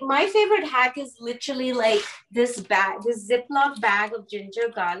favorite hack is literally like this Ziploc bag of ginger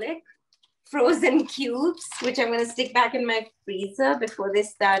garlic, frozen cubes, which I'm gonna stick back in my freezer before they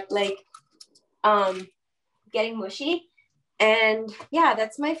start like getting mushy. And yeah,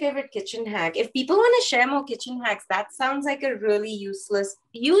 that's my favorite kitchen hack. If people want to share more kitchen hacks, that sounds like a really useful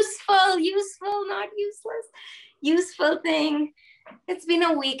thing. It's been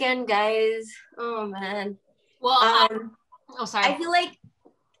a weekend, guys. Oh man. Well, sorry. I feel like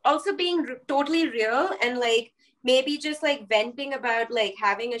also being totally real and like maybe just like venting about like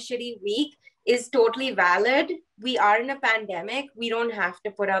having a shitty week is totally valid. We are in a pandemic. We don't have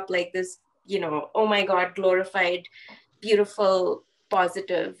to put up like this, you know, oh my God, glorified, beautiful,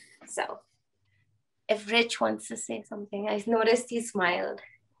 positive self. If Rich wants to say something, I noticed he smiled,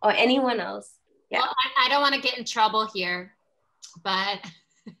 or anyone else. Yeah. Well, I don't want to get in trouble here, but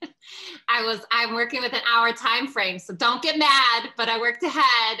I'm working with an hour time frame, so don't get mad, but I worked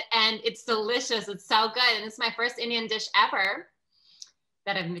ahead and it's delicious. It's so good. And it's my first Indian dish ever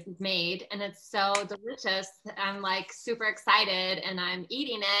that I've made, and it's so delicious. I'm like super excited and I'm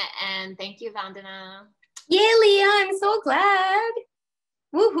eating it, and thank you, Vandana. Yay, Leah, I'm so glad.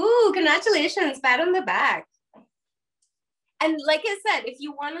 Woohoo, congratulations, pat on the back. And like I said, if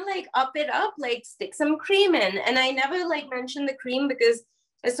you want to like up it up, like stick some cream in. And I never like mentioned the cream because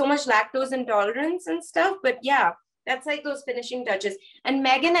there's so much lactose intolerance and stuff, but yeah, that's like those finishing touches. And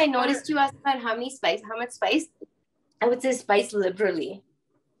Megan, I noticed you asked about how much spice. I would say spice liberally.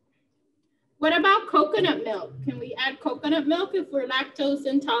 What about coconut milk? Can we add coconut milk if we're lactose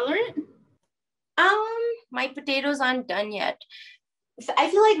intolerant? My potatoes aren't done yet. I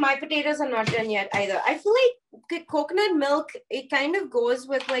feel like my potatoes are not done yet either. I feel like coconut milk, it kind of goes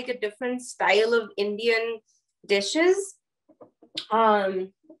with like a different style of Indian dishes. I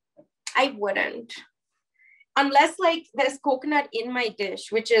wouldn't. Unless like there's coconut in my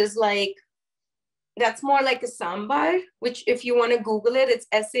dish, which is like, that's more like a sambar, which if you want to Google it, it's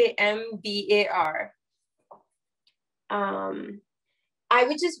SAMBAR. I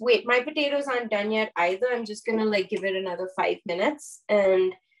would just wait. My potatoes aren't done yet either. I'm just gonna like give it another 5 minutes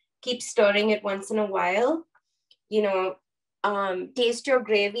and keep stirring it once in a while. You know, taste your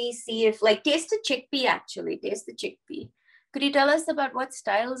gravy, see if like, taste the chickpea actually, taste the chickpea. Could you tell us about what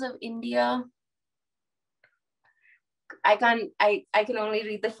styles of India? I can only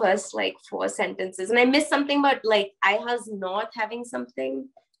read the first like 4 sentences. And I missed something about like IHA's North having something,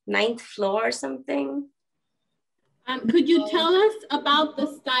 9th floor or something. Could you tell us about the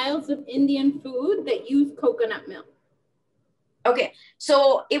styles of Indian food that use coconut milk? Okay,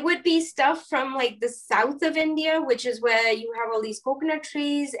 so it would be stuff from like the south of India, which is where you have all these coconut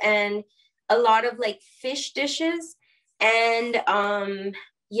trees and a lot of like fish dishes. And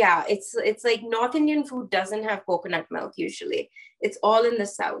yeah, it's like North Indian food doesn't have coconut milk usually. It's all in the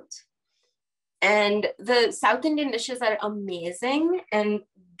south. And the South Indian dishes are amazing and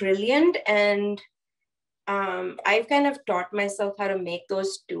brilliant. And I've kind of taught myself how to make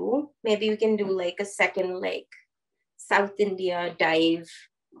those too. Maybe we can do like a second like South India dive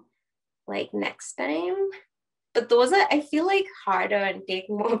like next time. But those are, I feel like, harder and take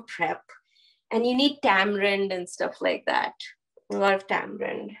more prep. And you need tamarind and stuff like that. A lot of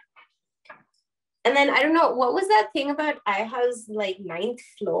tamarind. And then I don't know, what was that thing about IHA's like 9th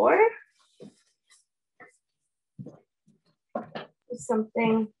floor?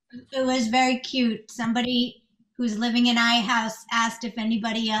 Something. It was very cute. Somebody who's living in iHouse asked if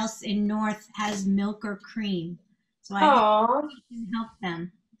anybody else in North has milk or cream. So I hope we can help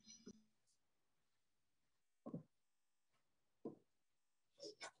them.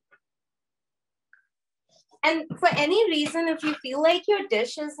 And for any reason, if you feel like your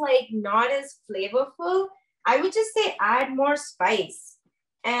dish is like not as flavorful, I would just say add more spice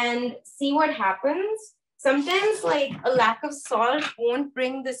and see what happens. Sometimes like a lack of salt won't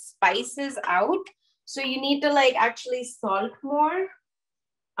bring the spices out. So you need to like actually salt more.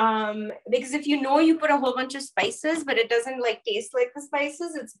 Because if you know you put a whole bunch of spices, but it doesn't like taste like the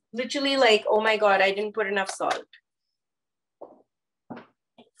spices, it's literally like, oh my God, I didn't put enough salt.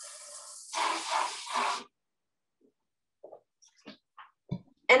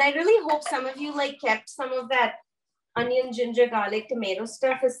 And I really hope some of you like kept some of that onion, ginger, garlic, tomato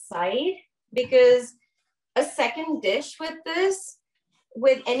stuff aside, because a second dish with this,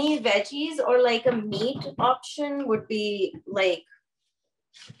 with any veggies or like a meat option would be like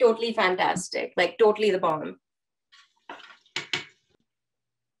totally fantastic, like totally the bomb.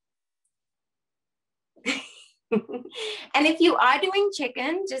 And if you are doing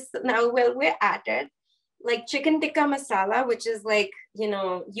chicken, just now while we're at it, like chicken tikka masala, which is like, you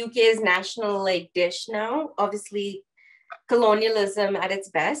know, UK's national like dish now, obviously colonialism at its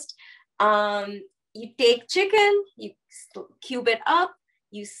best. You take chicken, you cube it up,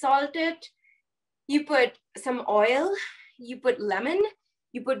 you salt it, you put some oil, you put lemon,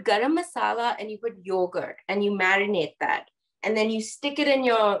 you put garam masala, and you put yogurt, and you marinate that. And then you stick it in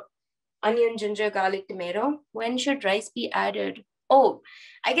your onion, ginger, garlic, tomato. When should rice be added? Oh,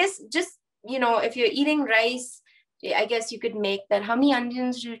 I guess just, you know, if you're eating rice, I guess you could make that. How many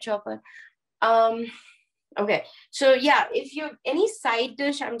onions do you chop it? Okay, so yeah, if you any side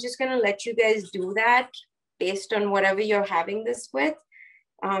dish, I'm just gonna let you guys do that based on whatever you're having this with.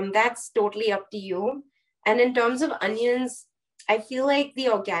 That's totally up to you. And in terms of onions, I feel like the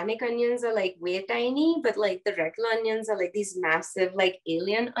organic onions are like way tiny, but like the regular onions are like these massive, like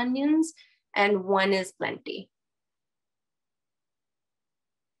alien onions, and one is plenty.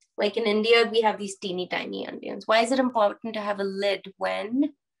 Like in India, we have these teeny tiny onions. Why is it important to have a lid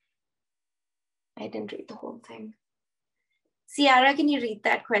when? I didn't read the whole thing. Ciara, can you read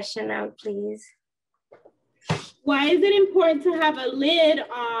that question out, please? Why is it important to have a lid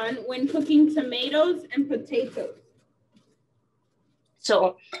on when cooking tomatoes and potatoes?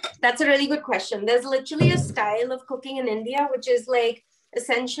 So that's a really good question. There's literally a style of cooking in India, which is like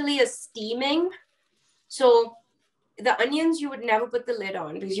essentially a steaming. So the onions, you would never put the lid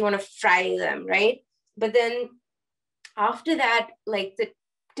on because you want to fry them, right? But then after that, like the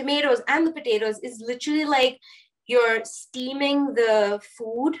tomatoes and the potatoes is literally like you're steaming the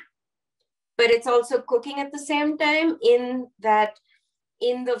food, but it's also cooking at the same time in that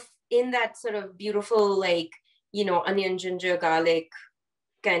sort of beautiful, like, you know, onion, ginger, garlic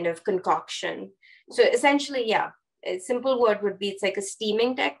kind of concoction. So essentially, yeah, a simple word would be it's like a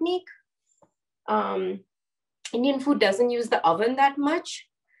steaming technique. Indian food doesn't use the oven that much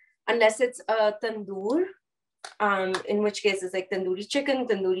unless it's a tandoor, in which case it's like tandoori chicken,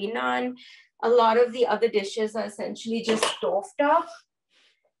 tandoori naan. A lot of the other dishes are essentially just stove top,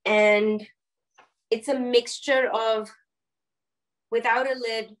 and it's a mixture of without a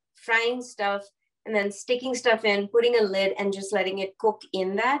lid, frying stuff, and then sticking stuff in, putting a lid and just letting it cook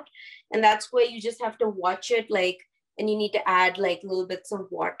in that. And that's where you just have to watch it, like, and you need to add like little bits of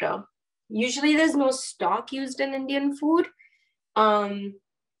water. Usually there's no stock used in Indian food,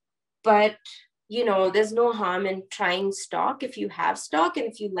 but you know, there's no harm in trying stock if you have stock and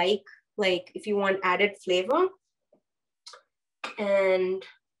if you like if you want added flavor. And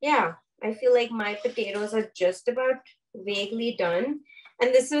yeah, I feel like my potatoes are just about vaguely done.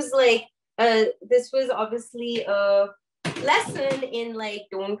 And this was like, this was obviously a lesson in like,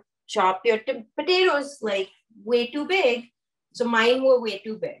 don't chop your potatoes like way too big. So mine were way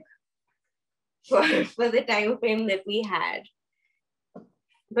too big for the time frame that we had.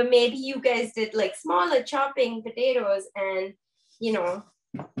 But maybe you guys did like smaller chopping potatoes and, you know,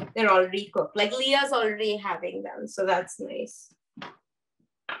 they're already cooked. Like Leah's already having them. So that's nice.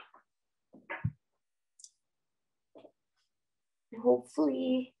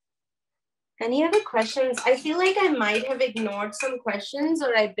 Hopefully, any other questions? I feel like I might have ignored some questions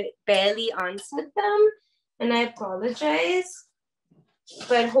or I barely answered them, and I apologize.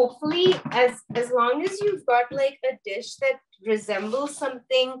 But hopefully, as long as you've got like a dish that resembles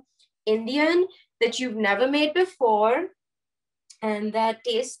something Indian that you've never made before and that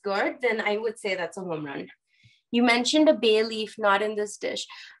tastes good, then I would say that's a home run. You mentioned a bay leaf, not in this dish.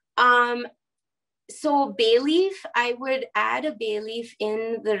 So bay leaf, I would add a bay leaf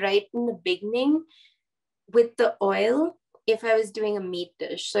in the beginning with the oil if I was doing a meat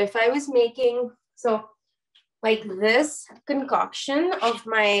dish. So if I was making, so like this concoction of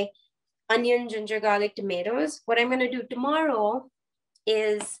my onion, ginger, garlic, tomatoes, what I'm going to do tomorrow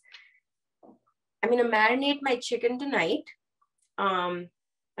is I'm going to marinate my chicken tonight.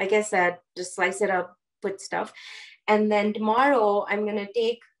 Like I said, just slice it up, put stuff. And then tomorrow I'm going to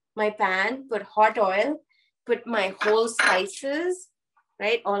take my pan, put hot oil, put my whole spices,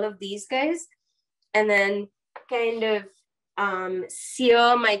 right? All of these guys. And then kind of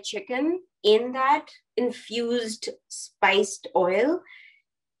sear my chicken in that infused spiced oil.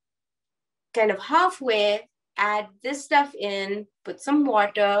 Kind of halfway, add this stuff in, put some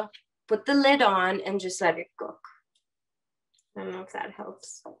water, put the lid on, and just let it cook. I don't know if that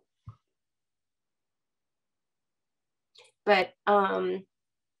helps. But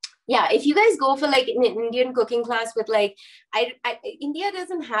yeah, if you guys go for like an Indian cooking class with like, India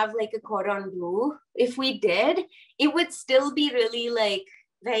doesn't have like a cordon bleu. If we did, it would still be really like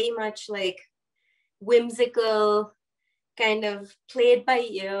very much like whimsical, kind of played by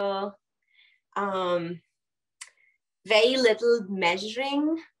ear. very little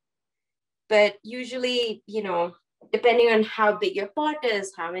measuring, but usually, you know, depending on how big your pot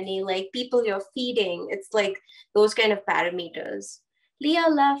is, how many like people you're feeding, it's like those kind of parameters. Leah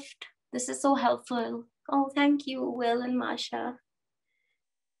left. This is so helpful. Oh, thank you, Will and Masha.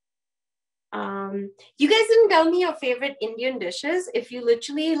 You guys didn't tell me your favorite Indian dishes. If you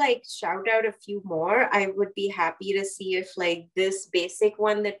literally like shout out a few more, I would be happy to see if like this basic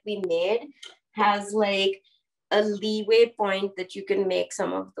one that we made has like a leeway point that you can make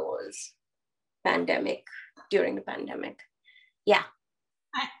some of those during the pandemic. Yeah.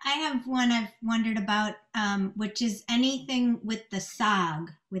 I have one I've wondered about, which is anything with the saag,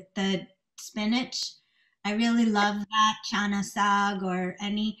 with the spinach. I really love that, chana saag or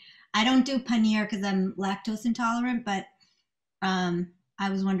any. I don't do paneer because I'm lactose intolerant, but I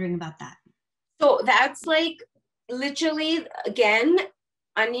was wondering about that. So that's like literally, again,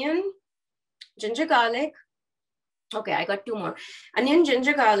 onion, ginger, garlic. Okay, I got two more. Onion,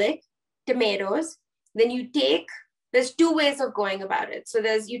 ginger, garlic, tomatoes. Then you take, there's two ways of going about it. So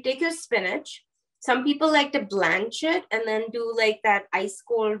you take your spinach. Some people like to blanch it and then do like that ice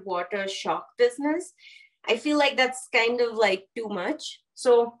cold water shock business. I feel like that's kind of like too much.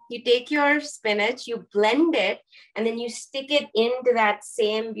 So you take your spinach, you blend it, and then you stick it into that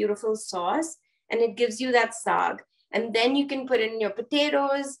same beautiful sauce, and it gives you that saag. And then you can put in your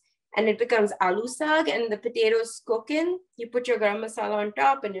potatoes, and it becomes aloo saag, and the potatoes cook in. You put your garam masala on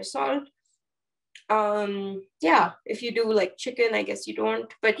top and your salt. Yeah, if you do like chicken, I guess you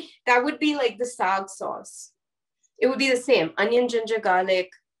don't, but that would be like the saag sauce. It would be the same, onion, ginger,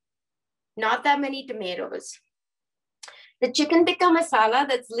 garlic, not that many tomatoes. The chicken tikka masala,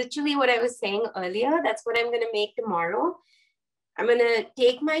 that's literally what I was saying earlier. That's what I'm going to make tomorrow. I'm going to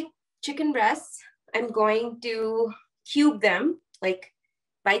take my chicken breasts. I'm going to cube them, like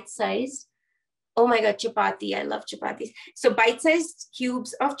bite-sized. Oh my God, chapati. I love chapatis. So bite-sized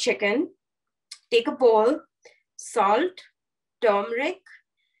cubes of chicken. Take a bowl, salt, turmeric,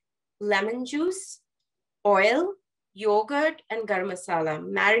 lemon juice, oil, yogurt, and garam masala.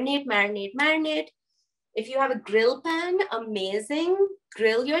 Marinate, marinate, marinate. If you have a grill pan, amazing.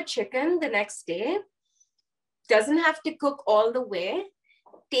 Grill your chicken the next day. Doesn't have to cook all the way.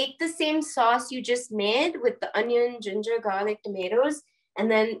 Take the same sauce you just made with the onion, ginger, garlic, tomatoes,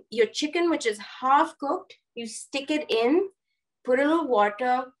 and then your chicken, which is half cooked, you stick it in, put a little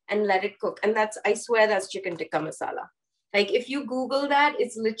water, and let it cook. And that's, I swear, that's chicken tikka masala. Like if you Google that,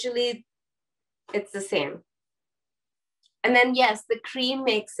 it's literally, it's the same. And then yes, the cream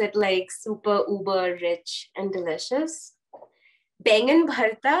makes it like super uber rich and delicious. Bengan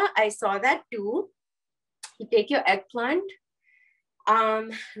bharta, I saw that too. You take your eggplant,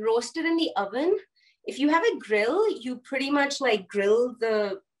 roast it in the oven. If you have a grill, you pretty much like grill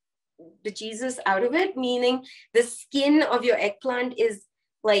the Jesus out of it, meaning the skin of your eggplant is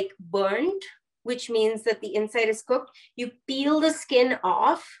like burned, which means that the inside is cooked. You peel the skin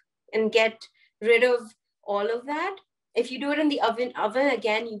off and get rid of all of that. If you do it in the oven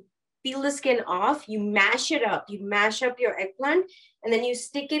again, you peel the skin off, you mash it up, you mash up your eggplant, and then you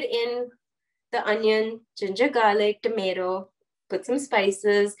stick it in the onion, ginger, garlic, tomato, put some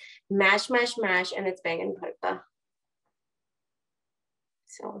spices, mash, mash, mash, and it's bengan bharta.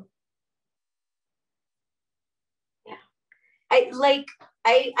 So, yeah.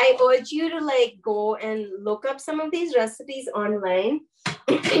 I urge you to like go and look up some of these recipes online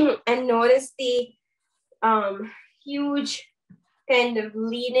and notice the huge kind of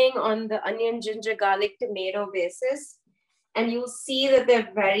leaning on the onion, ginger, garlic, tomato basis. And you'll see that they're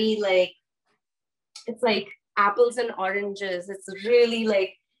very like, it's like apples and oranges. It's really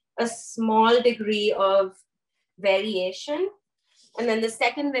like a small degree of variation. And then the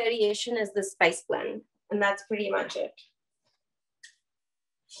second variation is the spice blend. And that's pretty much it.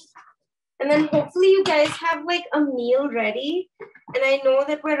 And then hopefully you guys have like a meal ready. And I know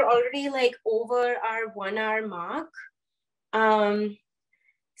that we're already like over our 1 hour mark.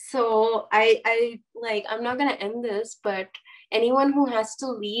 So I'm not gonna end this, but anyone who has to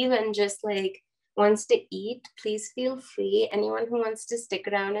leave and just like wants to eat, please feel free. Anyone who wants to stick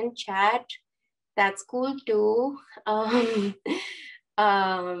around and chat, that's cool too. I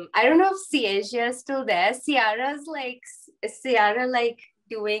don't know if Ciasia is still there. Ciara like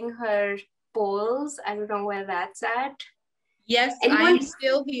doing her polls. I don't know where that's at. Yes, I'm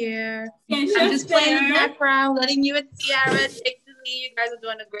still here. I'm just playing in the background, letting you and Ciara take the lead. You guys are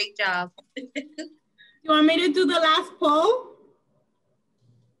doing a great job. You want me to do the last poll?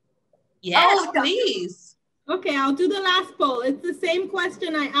 Yes, please. Okay, I'll do the last poll. It's the same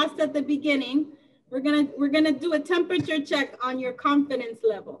question I asked at the beginning. We're gonna do a temperature check on your confidence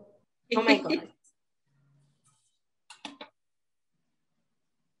level. Oh my God.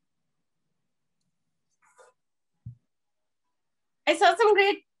 I saw some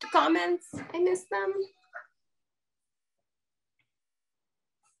great comments. I missed them.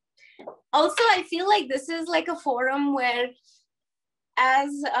 Also, I feel like this is like a forum where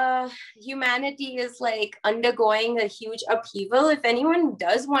as humanity is like undergoing a huge upheaval, if anyone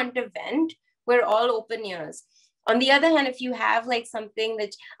does want to vent, we're all open ears. On the other hand, if you have like something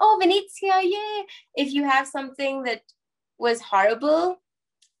that, oh, Venezia, yay. If you have something that was horrible,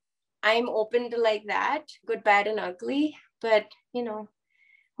 I'm open to like that, good, bad, and ugly. But, you know,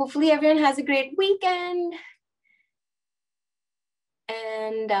 hopefully everyone has a great weekend.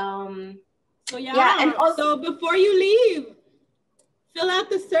 And yeah, and also before you leave, fill out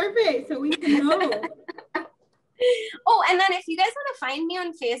the survey so we can know. Oh, and then if you guys want to find me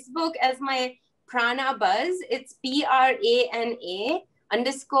on Facebook as my Prana Buzz, it's PRANA_Buzz,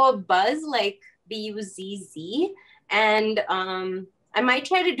 like BUZZ. And I might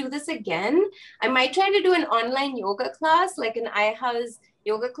try to do this again. I might try to do an online yoga class, like an iHouse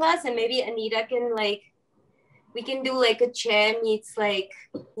yoga class, and maybe Anita can like, we can do like a chair meets like,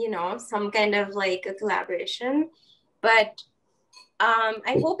 you know, some kind of like a collaboration. But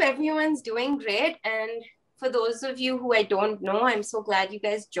I hope everyone's doing great. And for those of you who I don't know, I'm so glad you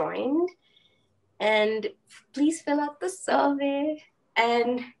guys joined. And please fill out the survey.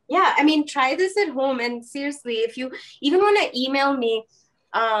 And yeah, I mean, try this at home. And seriously, if you even want to email me,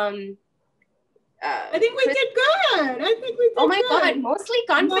 I think we did good. I think we did good. Oh my God, mostly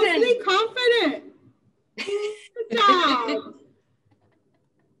confident. Mostly confident. Good job.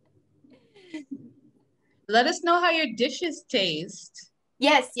 Let us know how your dishes taste.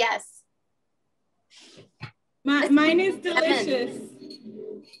 Yes, yes. Mine is delicious.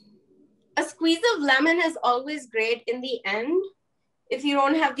 A squeeze of lemon is always great in the end. If you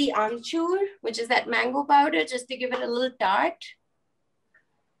don't have the amchur, which is that mango powder, just to give it a little tart,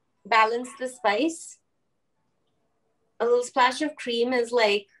 balance the spice. A little splash of cream is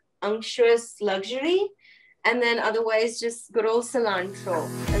like unctuous luxury. And then otherwise just good old cilantro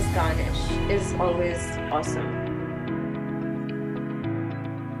as garnish is always awesome.